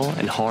channel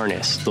and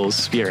harness those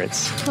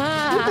spirits.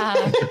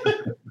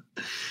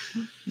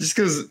 Just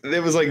because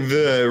it was like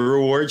the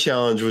reward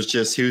challenge was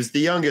just who's the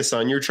youngest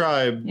on your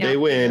tribe, they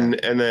win,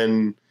 and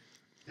then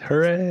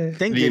hooray!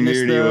 Thank the goodness,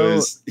 immunity though,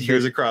 was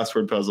here's a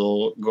crossword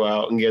puzzle. Go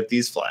out and get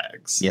these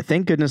flags. Yeah,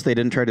 thank goodness they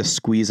didn't try to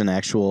squeeze an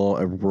actual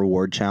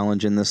reward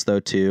challenge in this though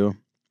too.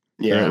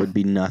 Yeah, it would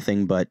be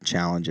nothing but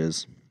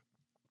challenges.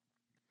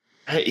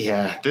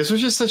 Yeah, this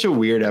was just such a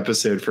weird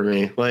episode for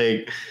me.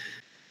 Like,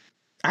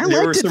 I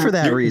liked it for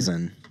that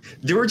reason.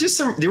 There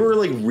were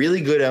like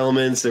really good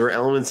elements. There were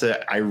elements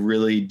that I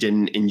really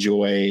didn't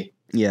enjoy.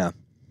 Yeah.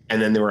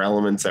 And then there were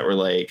elements that were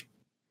like,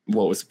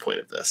 what was the point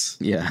of this?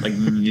 Yeah. Like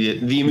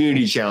the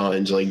immunity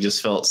challenge, like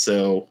just felt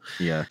so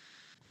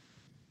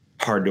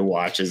hard to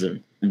watch as a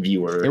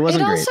viewer. It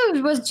wasn't great.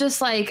 Also was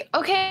just like,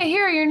 okay,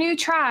 here are your new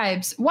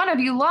tribes. One of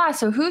you lost,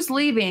 so who's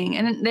leaving?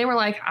 And they were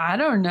like, I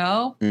don't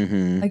know.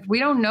 Mm-hmm. Like, we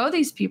don't know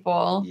these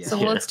people, so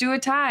let's do a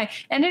tie.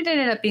 And it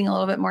ended up being a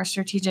little bit more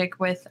strategic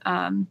with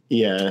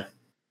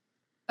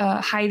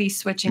Heidi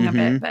switching a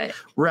bit, but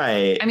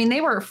I mean,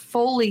 they were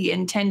fully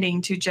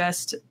intending to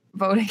just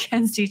vote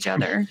against each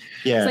other.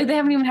 It's like they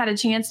haven't even had a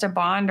chance to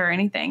bond or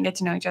anything, get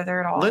to know each other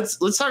at all. Let's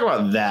talk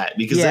about that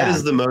because that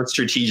is the most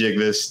strategic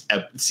this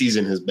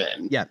season has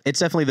been. Yeah, it's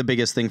definitely the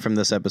biggest thing from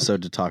this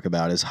episode to talk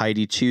about is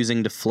Heidi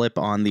choosing to flip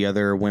on the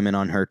other women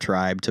on her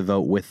tribe to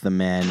vote with the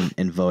men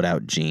and vote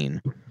out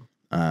Jean.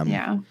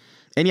 And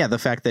the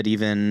fact that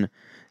even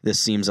this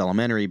seems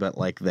elementary, but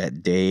like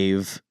that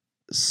Dave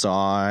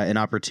saw an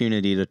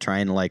opportunity to try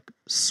and like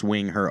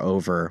swing her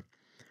over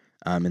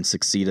and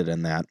succeeded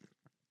in that.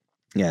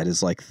 Yeah, it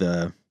is like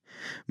the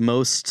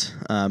most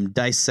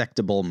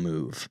dissectable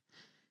move.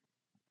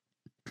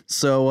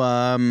 So,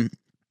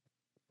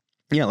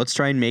 let's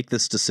try and make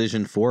this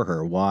decision for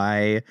her.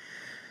 Why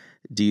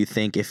do you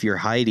think if you're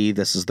Heidi,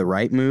 this is the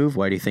right move?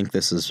 Why do you think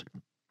this is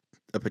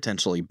a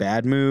potentially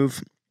bad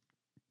move?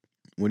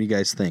 What do you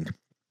guys think?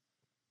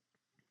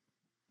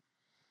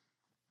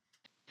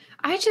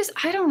 I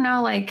don't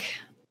know. Like,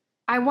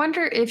 I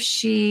wonder if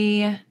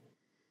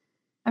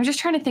I'm just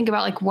trying to think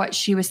about like what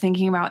she was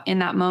thinking about in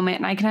that moment.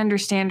 And I can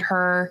understand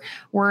her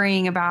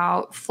worrying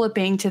about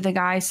flipping to the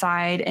guy's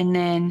side and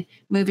then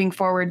moving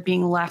forward,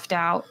 being left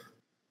out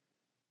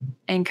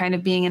and kind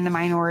of being in the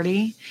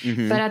minority.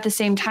 Mm-hmm. But at the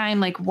same time,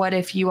 like, what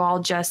if you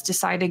all just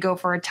decide to go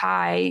for a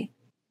tie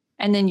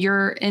and then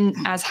you're in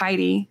as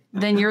Heidi,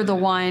 then you're the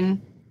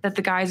one that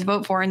the guys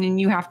vote for. And then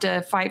you have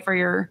to fight for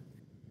your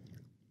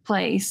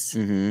place.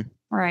 Mm-hmm.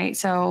 Right.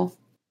 So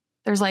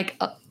there's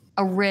like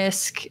a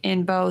risk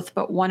in both,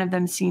 but one of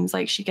them seems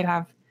like she could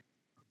have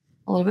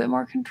a little bit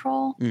more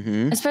control,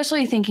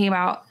 especially thinking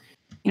about,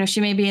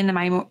 she may be in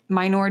the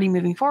minority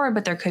moving forward,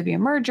 but there could be a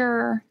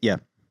merger. Yeah.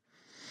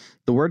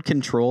 The word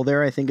control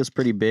there, I think, is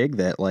pretty big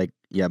that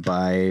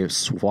by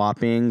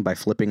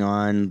flipping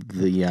on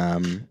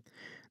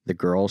the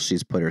girl,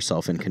 she's put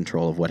herself in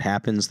control of what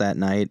happens that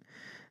night.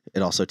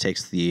 It also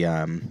takes the,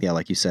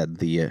 like you said,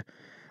 the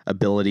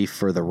ability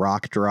for the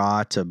rock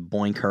draw to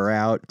boink her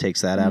out,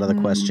 takes that out of the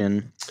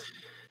question.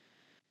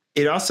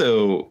 It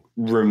also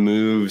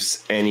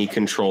removes any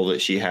control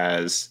that she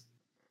has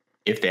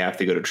if they have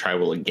to go to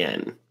tribal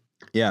again.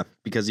 Yeah,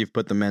 because you've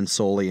put the men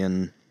solely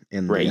in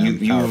right. You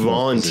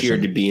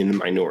volunteered to be in the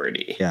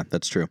minority. Yeah,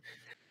 that's true.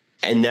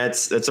 And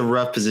that's a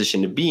rough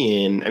position to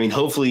be in. I mean,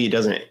 hopefully it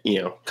doesn't,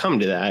 come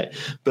to that.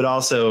 But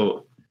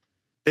also,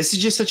 this is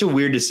just such a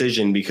weird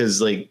decision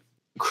because like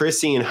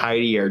Chrissy and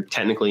Heidi are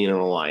technically in an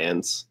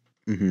alliance.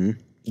 Mm-hmm.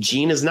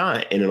 Jean is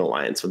not in an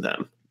alliance with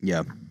them.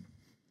 Yeah.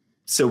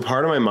 So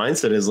part of my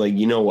mindset is like,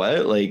 you know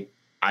what? Like,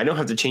 I don't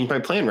have to change my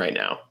plan right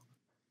now.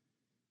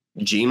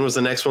 Jean was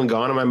the next one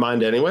gone in my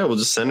mind anyway. We'll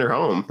just send her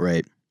home.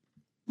 Right.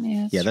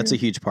 Yeah, that's a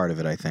huge part of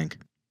it, I think.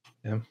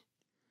 Yeah.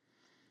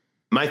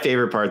 My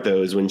favorite part,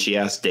 though, is when she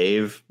asked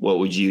Dave, what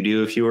would you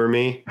do if you were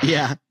me?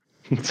 Yeah.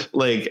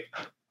 Like,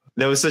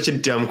 that was such a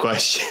dumb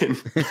question.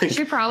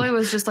 She probably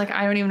was just like,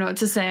 I don't even know what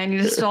to say. I need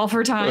to stall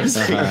for time.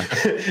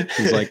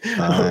 He's like,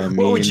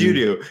 what would you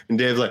do? And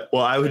Dave's like,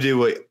 well, I would do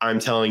what I'm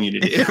telling you to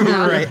do.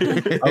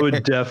 Right. I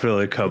would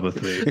definitely come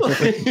with me.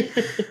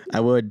 I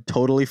would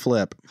totally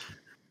flip.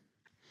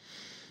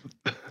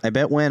 I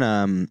bet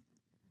when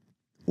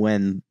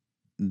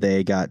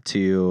they got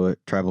to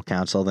tribal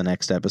council the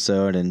next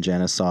episode and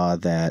Jenna saw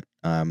that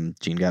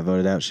Jean got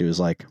voted out, she was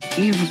like,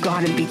 You've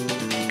got to be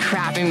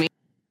crapping me.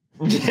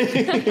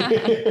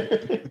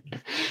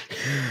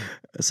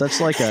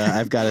 Such like a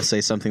I've got to say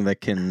something that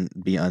can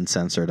be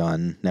uncensored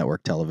on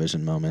network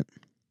television moment.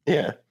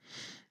 Yeah.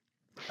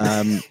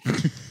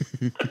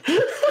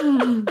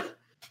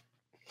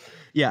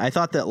 Yeah, I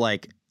thought that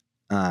like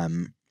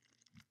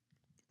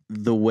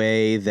the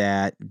way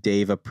that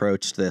Dave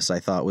approached this, I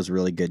thought was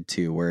really good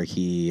too, where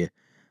he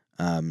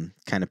kind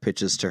of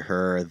pitches to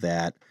her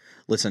that,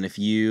 listen, if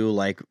you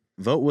like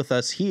vote with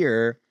us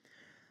here,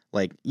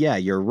 like, yeah,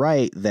 you're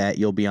right that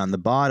you'll be on the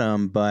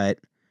bottom, but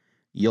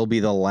you'll be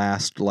the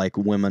last like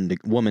woman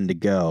to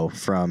go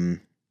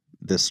from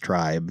this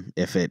tribe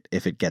if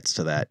it gets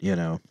to that,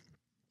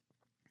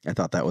 I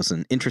thought that was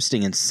an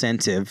interesting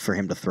incentive for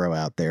him to throw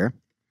out there.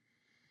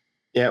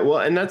 Yeah, well,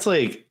 and that's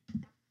like,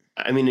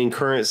 I mean, in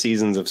current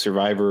seasons of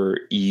Survivor,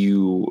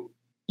 you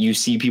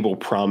see people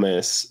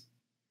promise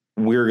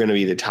we're going to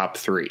be the top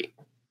 3.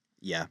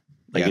 Yeah.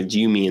 Like, yeah. Do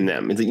you mean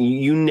them? It's like,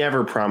 you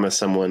never promise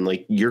someone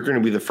like you're going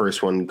to be the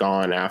first one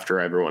gone after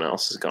everyone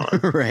else is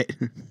gone. Right.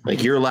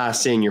 Like you're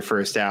last in, you're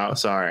first out.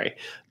 Sorry.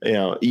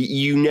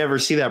 You never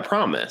see that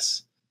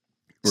promise.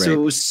 Right. So it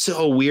was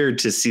so weird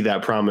to see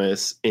that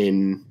promise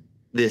in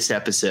this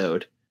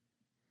episode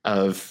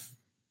of,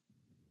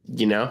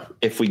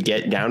 if we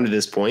get down to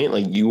this point,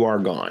 like you are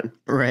gone.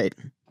 Right.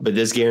 But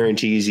this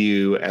guarantees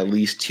you at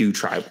least 2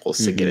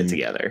 tribals to get it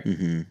together.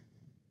 Mm-hmm.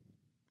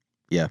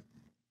 Yeah.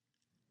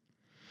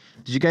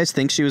 Did you guys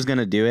think she was going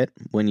to do it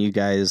when you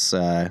guys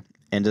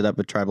ended up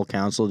with tribal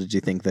council? Did you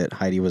think that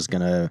Heidi was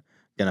gonna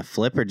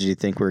flip, or did you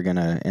think we were going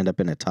to end up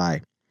in a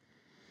tie?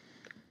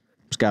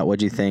 Scott, what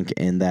did you think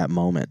in that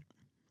moment?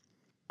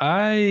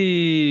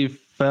 I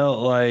felt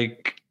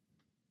like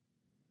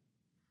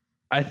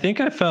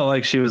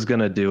she was going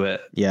to do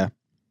it. Yeah.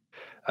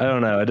 I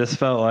don't know. I just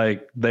felt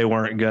like they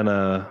weren't going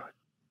to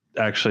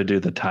actually do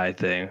the tie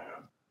thing.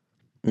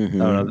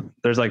 Mm-hmm. I don't know.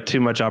 There's like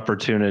too much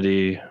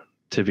opportunity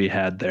to be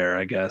had there,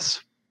 I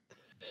guess.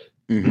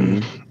 Mm-hmm.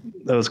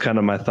 That was kind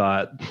of my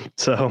thought.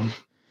 So,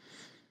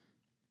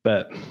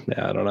 but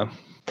yeah, I don't know.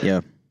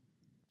 Yeah.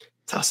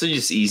 It's also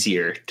just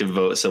easier to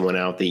vote someone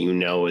out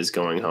that is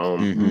going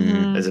home,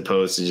 Mm-hmm. as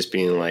opposed to just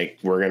being like,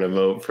 we're going to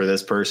vote for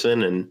this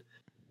person and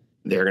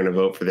they're going to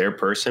vote for their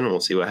person and we'll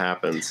see what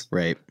happens.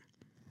 Right.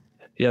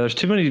 Yeah, there's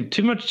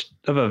too much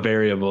of a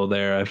variable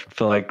there. I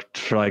feel like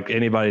for like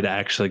anybody to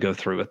actually go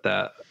through with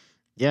that.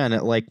 Yeah, and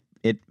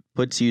it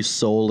puts you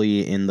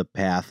solely in the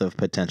path of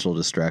potential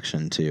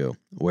destruction too,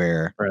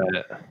 where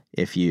right.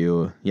 if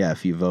you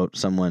vote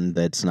someone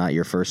that's not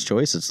your first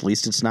choice, at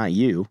least it's not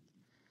you.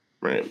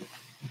 Right.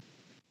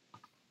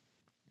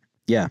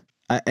 Yeah.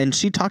 And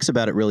she talks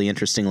about it really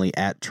interestingly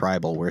at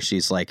Tribal, where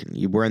she's like,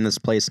 we're in this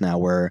place now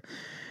where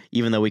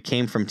even though we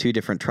came from 2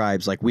 different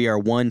tribes, like we are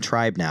one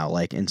tribe now.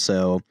 Like, and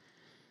so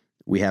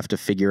we have to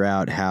figure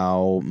out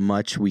how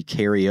much we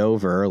carry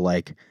over,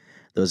 like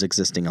those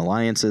existing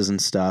alliances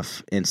and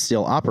stuff, and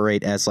still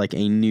operate as like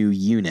a new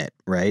unit.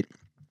 Right.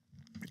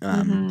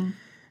 And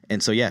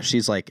so, yeah,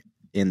 she's like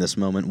in this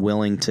moment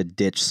willing to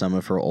ditch some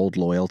of her old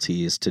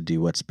loyalties to do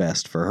what's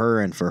best for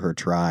her and for her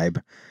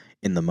tribe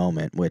in the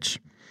moment, which,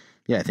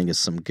 yeah, I think is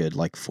some good,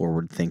 like,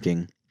 forward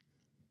thinking.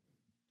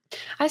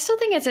 I still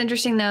think it's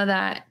interesting, though,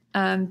 that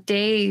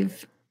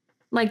Dave,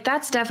 like,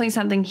 that's definitely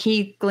something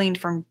he gleaned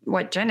from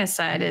what Jenna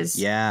said is.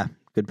 Yeah,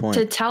 good point.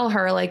 To tell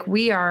her, like,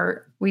 we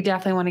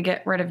definitely want to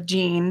get rid of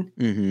Jean,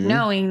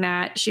 knowing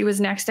that she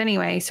was next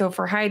anyway. So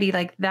for Heidi,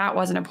 like, that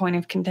wasn't a point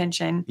of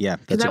contention. Yeah,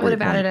 because that would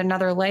have added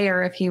another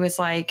layer if he was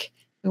like,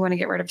 we want to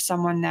get rid of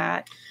someone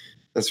that.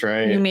 That's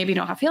right. You maybe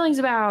don't have feelings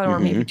about, or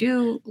maybe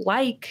do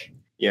like.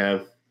 Yeah.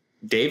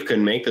 Dave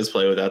couldn't make this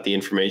play without the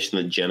information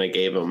that Jenna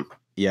gave him.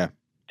 Yeah.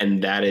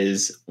 And that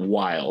is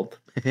wild,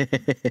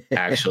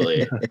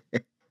 actually.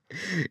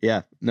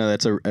 Yeah. No,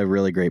 that's a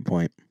really great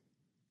point.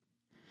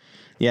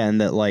 Yeah.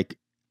 And that, like,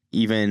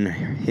 even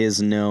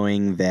his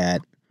knowing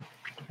that,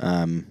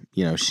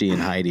 she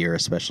and Heidi are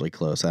especially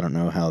close. I don't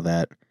know how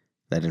that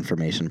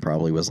information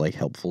probably was, like,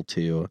 helpful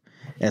to,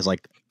 as,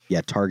 like,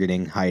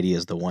 targeting Heidi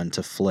as the one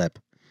to flip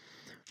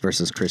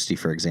versus Christy,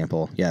 for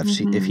example. Yeah,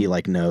 if he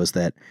like knows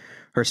that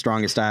her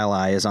strongest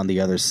ally is on the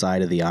other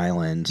side of the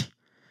island,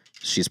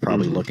 she's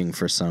probably looking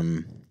for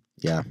some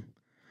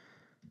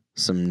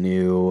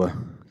new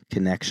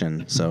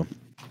connection. So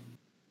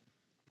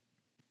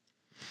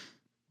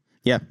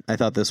yeah, I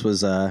thought this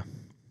was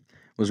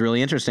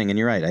really interesting, and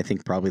you're right. I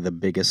think probably the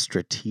biggest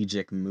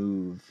strategic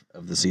move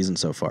of the season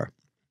so far.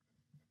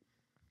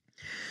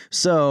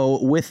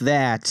 So with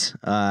that,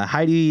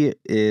 Heidi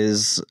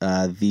is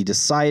the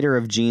decider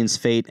of Jean's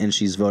fate, and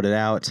she's voted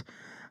out,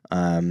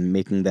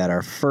 making that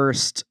our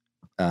first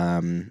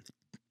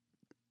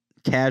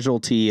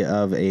casualty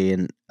of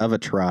a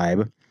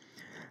tribe.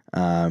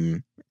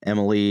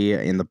 Emily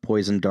and the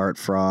Poison Dart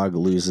Frog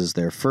loses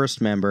their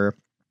first member.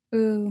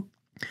 Ooh.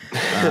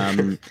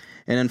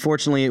 And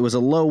unfortunately, it was a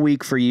low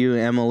week for you,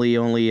 Emily,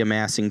 only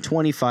amassing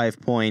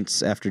 25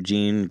 points after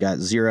Jean got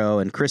 0,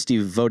 and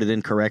Christy voted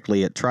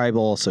incorrectly at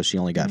Tribal, so she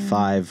only got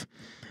 5.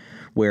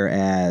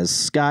 Whereas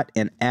Scott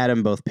and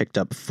Adam both picked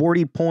up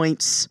 40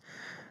 points.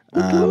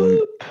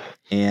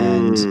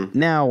 And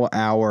now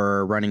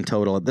our running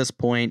total at this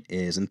point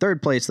is in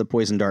third place, the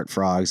Poison Dart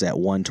Frogs at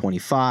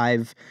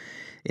 125.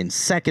 In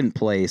second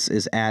place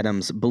is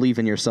Adam's Believe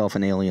in Yourself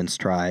and Aliens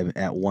Tribe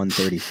at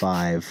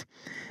 135.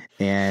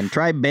 And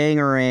Tribe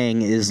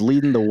Bangarang is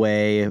leading the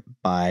way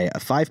by a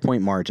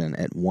 5-point margin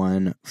at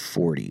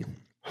 140.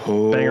 Oh.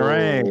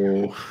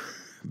 Bangarang.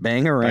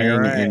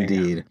 Bangarang,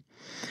 indeed.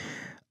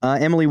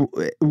 Emily,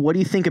 what do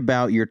you think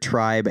about your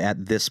tribe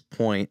at this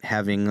point,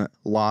 having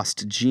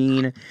lost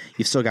Jean?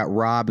 You've still got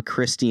Rob,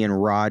 Christy,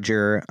 and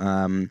Roger.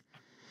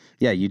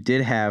 You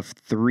did have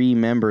 3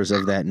 members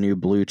of that new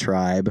blue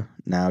tribe,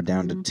 now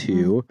down to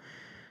 2.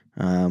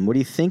 What are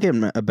you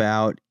thinking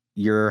about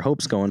your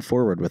hopes going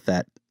forward with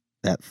that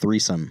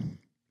threesome?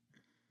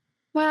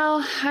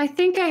 Well, I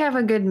think I have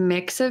a good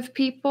mix of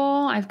people.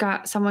 I've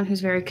got someone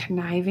who's very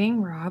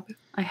conniving, Rob.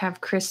 I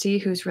have Christy,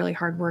 who's really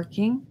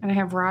hardworking. And I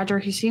have Roger,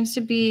 who seems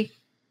to be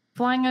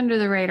flying under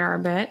the radar a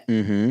bit.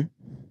 Mm-hmm.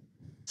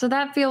 So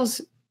that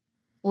feels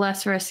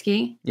less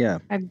risky. Yeah.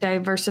 I've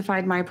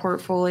diversified my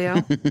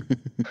portfolio.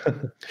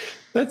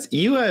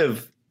 You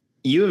have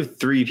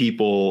 3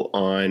 people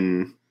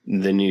on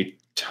the new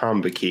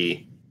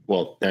Tambaki.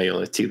 Well, now you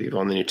only have 2 people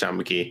on the new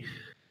Tambaki.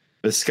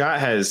 But Scott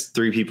has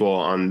 3 people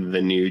on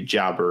the new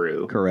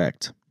Jabiru.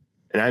 Correct.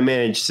 And I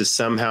managed to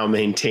somehow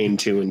maintain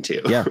 2 and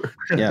 2.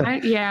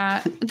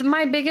 Yeah.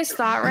 My biggest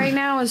thought right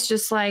now is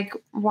just like,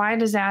 why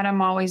does Adam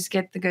always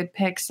get the good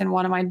picks and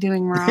what am I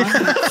doing wrong?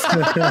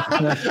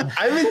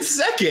 I'm in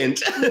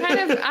second.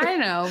 I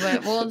know,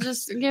 but we'll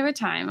just give it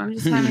time. I'm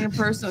just having a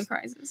personal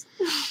crisis.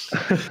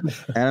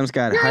 Adam's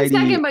got You're Heidi.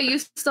 in second, but you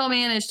still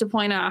managed to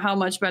point out how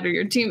much better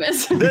your team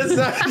is. That's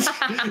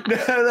not.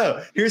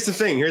 No. Here's the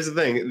thing.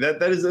 That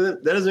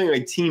doesn't make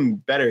my team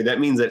better. That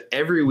means that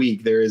every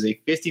week there is a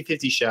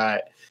 50-50 shot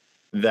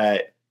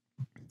that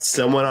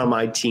someone on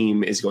my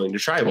team is going to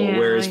tribal.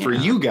 Whereas for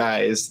you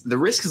guys, the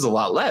risk is a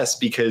lot less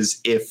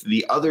because if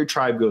the other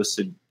tribe goes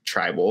to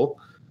tribal,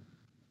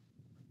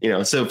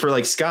 so for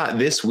like Scott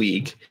this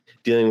week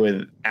dealing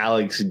with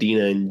Alex,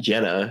 Dina, and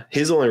Jenna,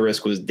 his only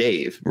risk was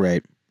Dave.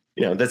 Right.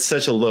 That's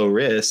such a low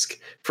risk.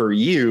 For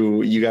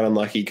you got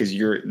unlucky because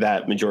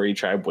that majority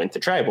tribe went to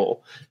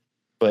tribal.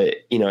 But,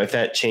 if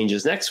that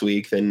changes next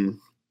week, then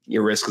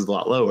your risk is a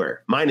lot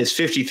lower. Mine is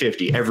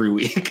 50-50 every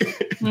week.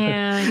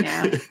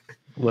 Yeah.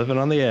 Living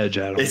on the edge,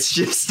 Adam. It's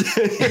just.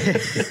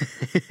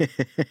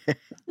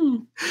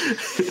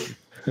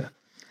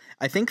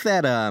 I think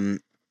that,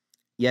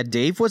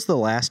 Dave was the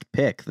last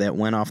pick that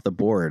went off the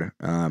board.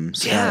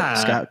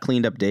 Scott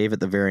cleaned up Dave at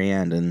the very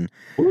end. And,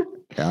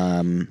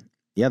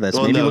 that's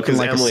maybe looking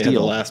like Emily a steal.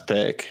 had the last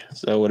pick,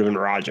 so it would have been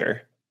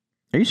Roger.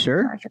 Are you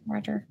sure?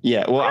 Roger.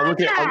 Yeah, well, I'm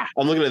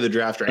looking at the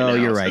draft right now. Oh,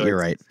 you're right. You're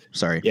right.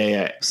 Sorry.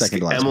 Yeah.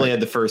 Second to last Emily pick.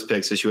 had the first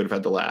pick, so she would have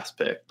had the last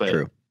pick. But,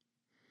 True.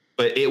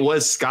 But it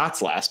was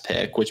Scott's last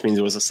pick, which means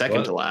it was the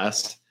second to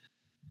last.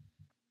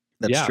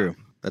 That's true.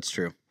 That's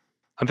true.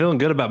 I'm feeling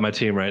good about my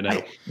team right now.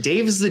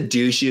 Dave is the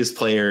douchiest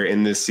player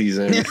in this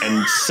season,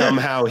 and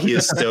somehow he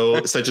is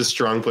still such a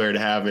strong player to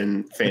have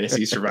in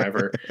Fantasy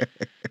Survivor.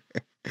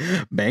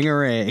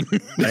 Bangarang.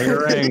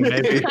 Bangarang,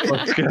 baby.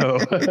 Let's go.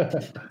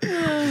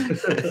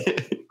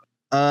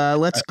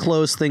 Let's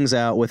close things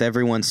out with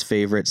everyone's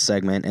favorite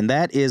segment, and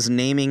that is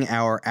naming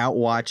our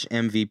Outwatch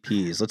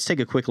MVPs. Let's take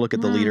a quick look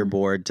at the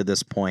leaderboard to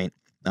this point.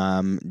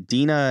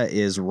 Dina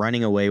is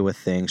running away with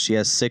things. She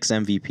has 6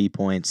 MVP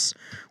points,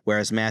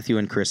 whereas Matthew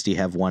and Christy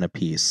have 1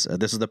 apiece.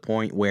 This is the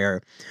point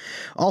where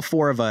all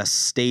 4 of us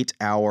state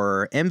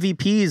our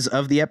MVPs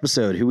of the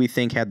episode, who we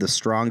think had the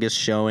strongest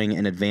showing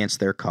and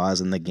advanced their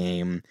cause in the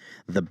game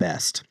the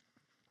best.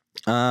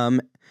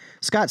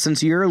 Scott,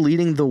 since you're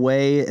leading the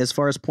way as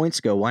far as points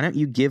go, why don't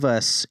you give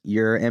us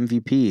your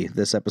MVP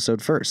this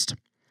episode first?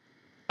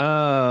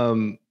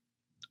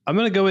 I'm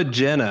going to go with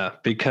Jenna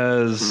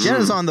because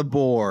Jenna's on the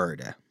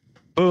board.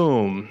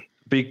 Boom.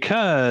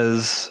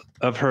 Because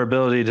of her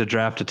ability to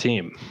draft a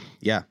team.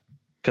 Yeah.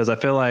 Because I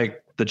feel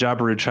like the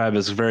Jabiru tribe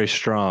is very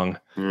strong.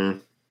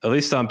 at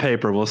least on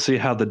paper, we'll see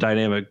how the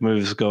dynamic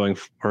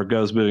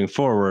goes moving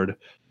forward.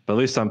 But at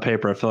least on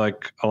paper, I feel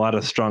like a lot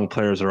of strong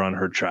players are on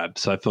her tribe.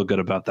 So I feel good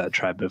about that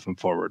tribe moving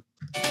forward.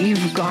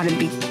 You've got to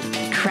be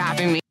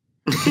crapping me.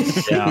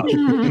 Yeah.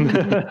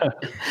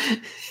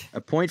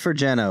 A point for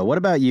Jenna. What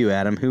about you,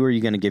 Adam? Who are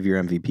you going to give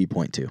your MVP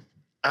point to?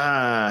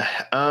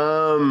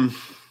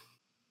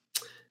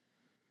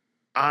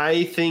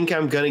 I think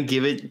I'm going to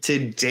give it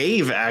to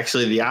Dave,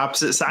 actually, the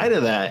opposite side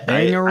of that.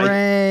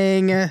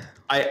 Bangarang.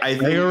 I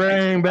think,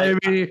 Bangarang,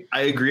 baby.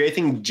 I agree. I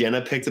think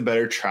Jenna picked a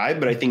better tribe,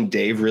 but I think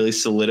Dave really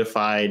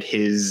solidified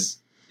his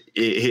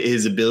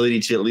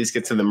ability to at least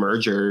get to the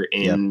merger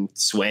in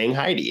swaying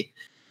Heidi.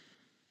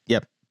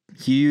 Yep.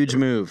 Huge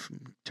move,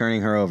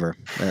 turning her over.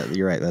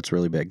 You're right. That's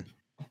really big.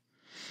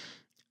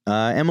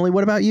 Emily,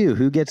 what about you?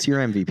 Who gets your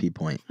MVP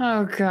point?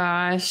 Oh,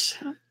 gosh.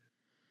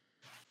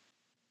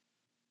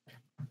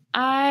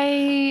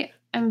 I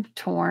am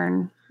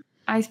torn.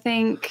 I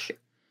think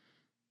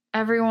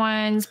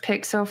everyone's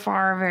picks so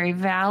far are very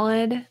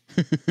valid.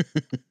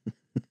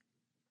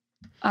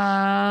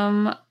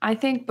 I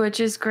think Butch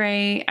is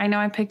great. I know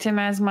I picked him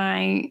as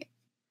my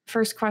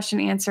first question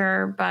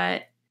answer,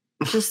 but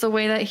just the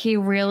way that he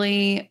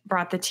really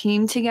brought the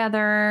team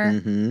together,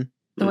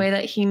 the way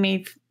that he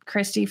made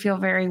Christy feel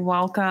very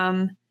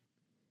welcome,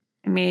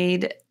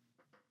 made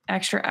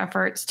extra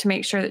efforts to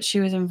make sure that she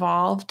was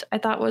involved, I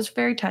thought was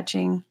very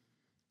touching.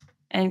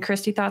 And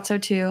Christy thought so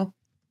too.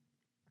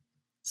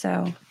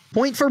 So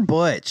point for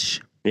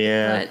Butch.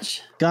 Yeah.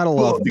 Butch. Gotta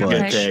love Butch.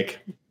 Good pick.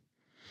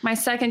 My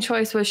second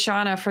choice was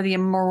Shauna for the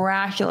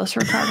miraculous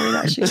recovery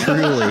that she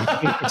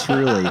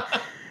Truly.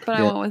 But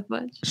I went with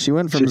Butch. She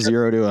went from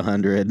 0 to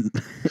 100.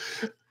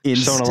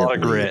 Showing a lot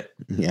of grit.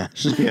 Yeah.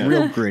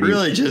 Real gritty.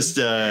 Really just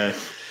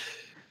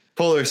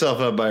pull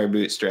herself up by her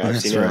bootstraps.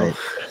 That's you know? right.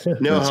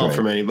 No That's help right.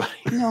 from anybody.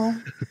 No.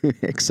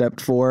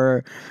 Except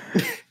for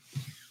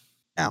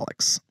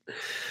Alex.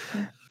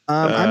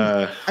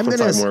 I'm we'll going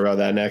talk more about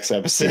that next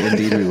episode.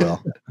 Indeed we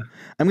will.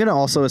 I'm going to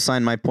also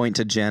assign my point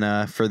to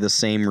Jenna for the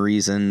same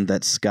reason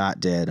that Scott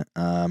did.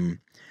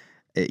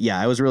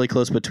 I was really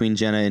close between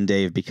Jenna and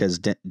Dave because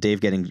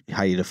Dave getting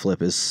Heidi to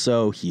flip is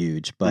so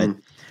huge, but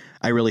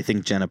I really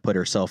think Jenna put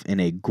herself in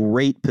a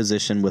great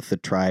position with the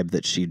tribe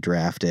that she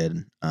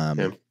drafted.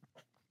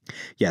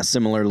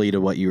 Similarly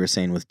to what you were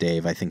saying with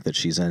Dave, I think that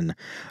she's in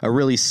a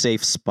really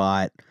safe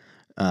spot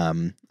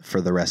for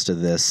the rest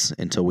of this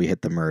until we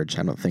hit the merge.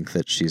 I don't think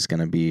that she's going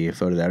to be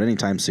voted out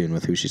anytime soon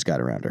with who she's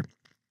got around her.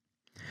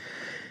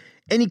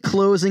 Any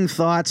closing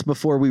thoughts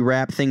before we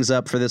wrap things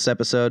up for this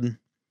episode?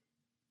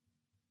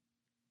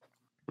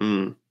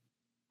 I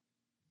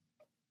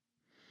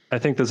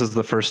think this is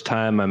the first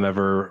time I've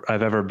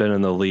ever been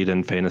in the lead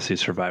in Fantasy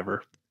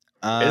Survivor.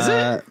 Is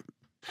it?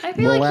 I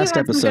feel like you had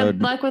some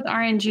good luck with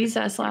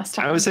RNGesus last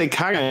time. I would say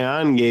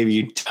Cagayan gave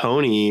you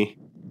Tony.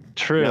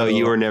 True. No,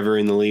 you were never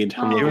in the lead.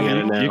 I'm looking at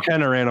it now. You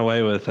kind of ran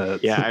away with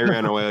it. Yeah, I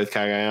ran away with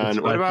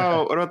Cagayan. What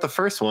about the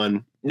first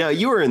one? No,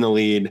 you were in the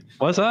lead.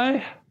 Was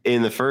I?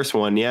 In the first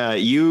one, yeah.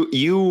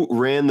 You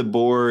ran the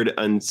board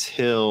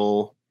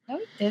until. No,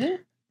 he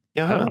didn't.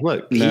 Yeah,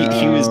 look.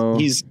 No.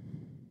 He's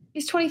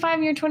 25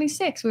 and you're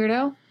 26,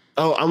 weirdo.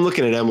 Oh, I'm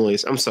looking at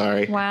Emily's. I'm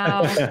sorry.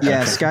 Wow.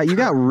 Yeah, Scott, you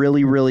got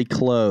really, really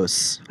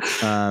close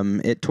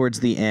towards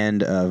the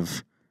end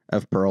of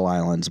Pearl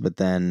Islands, but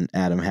then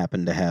Adam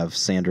happened to have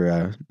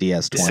Sandra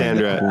DS20.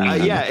 Sandra.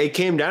 Yeah, it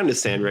came down to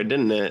Sandra,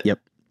 didn't it? Yep.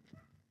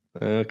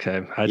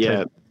 Okay.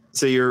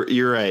 So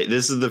you're right.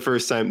 This is the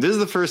first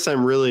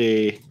time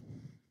really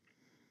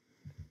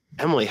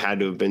Emily had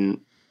to have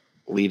been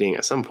leading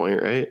at some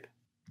point, right?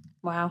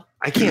 Wow.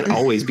 I can't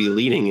always be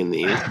leading in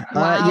these.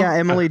 Yeah,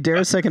 Emily,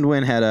 Dara's second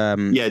win had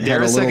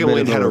Dara's second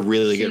win had a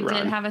really good run.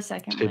 She did have a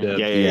second win. Did.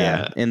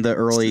 Yeah. In the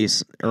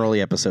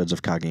early episodes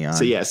of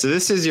Cagayan. So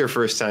this is your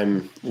first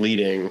time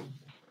leading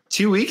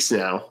 2 weeks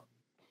now.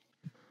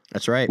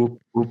 That's right.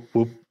 Whoop, whoop,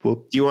 whoop,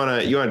 whoop. Do you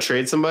wanna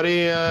trade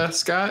somebody,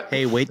 Scott?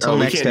 Hey, wait till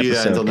next episode. We can't do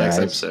that until next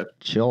guys. episode.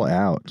 Chill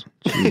out.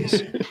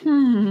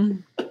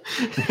 Jeez.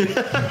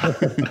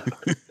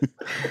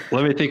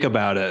 Let me think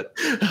about it.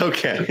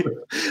 Okay.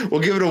 We'll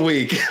give it a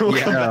week. We'll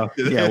come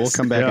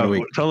back in a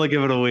week. Totally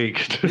give it a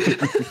week.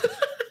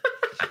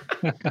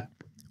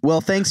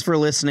 Well, thanks for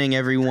listening,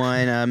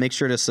 everyone. Make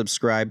sure to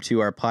subscribe to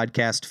our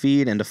podcast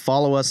feed and to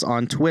follow us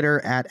on Twitter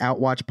at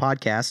Outwatch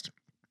Podcast.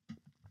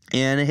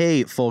 And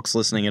hey, folks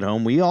listening at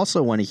home, we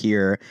also want to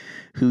hear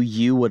who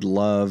you would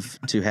love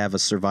to have a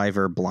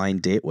Survivor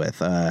blind date with.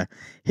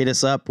 Hit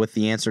us up with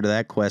the answer to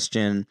that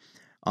question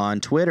on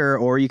Twitter,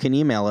 or you can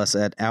email us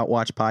at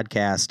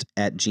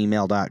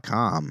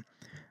outwatchpodcast@gmail.com.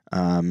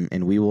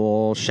 And we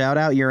will shout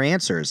out your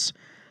answers.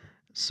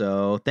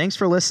 So thanks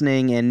for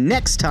listening. And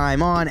next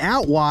time on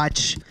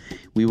Outwatch,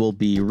 we will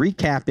be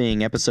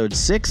recapping episode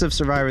 6 of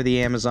Survivor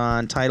the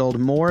Amazon, titled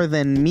More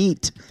Than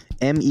Meat,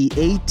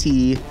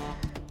 MEAT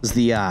is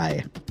the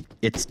I.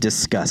 It's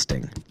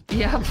disgusting.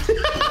 Yep.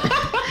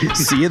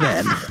 See you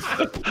then.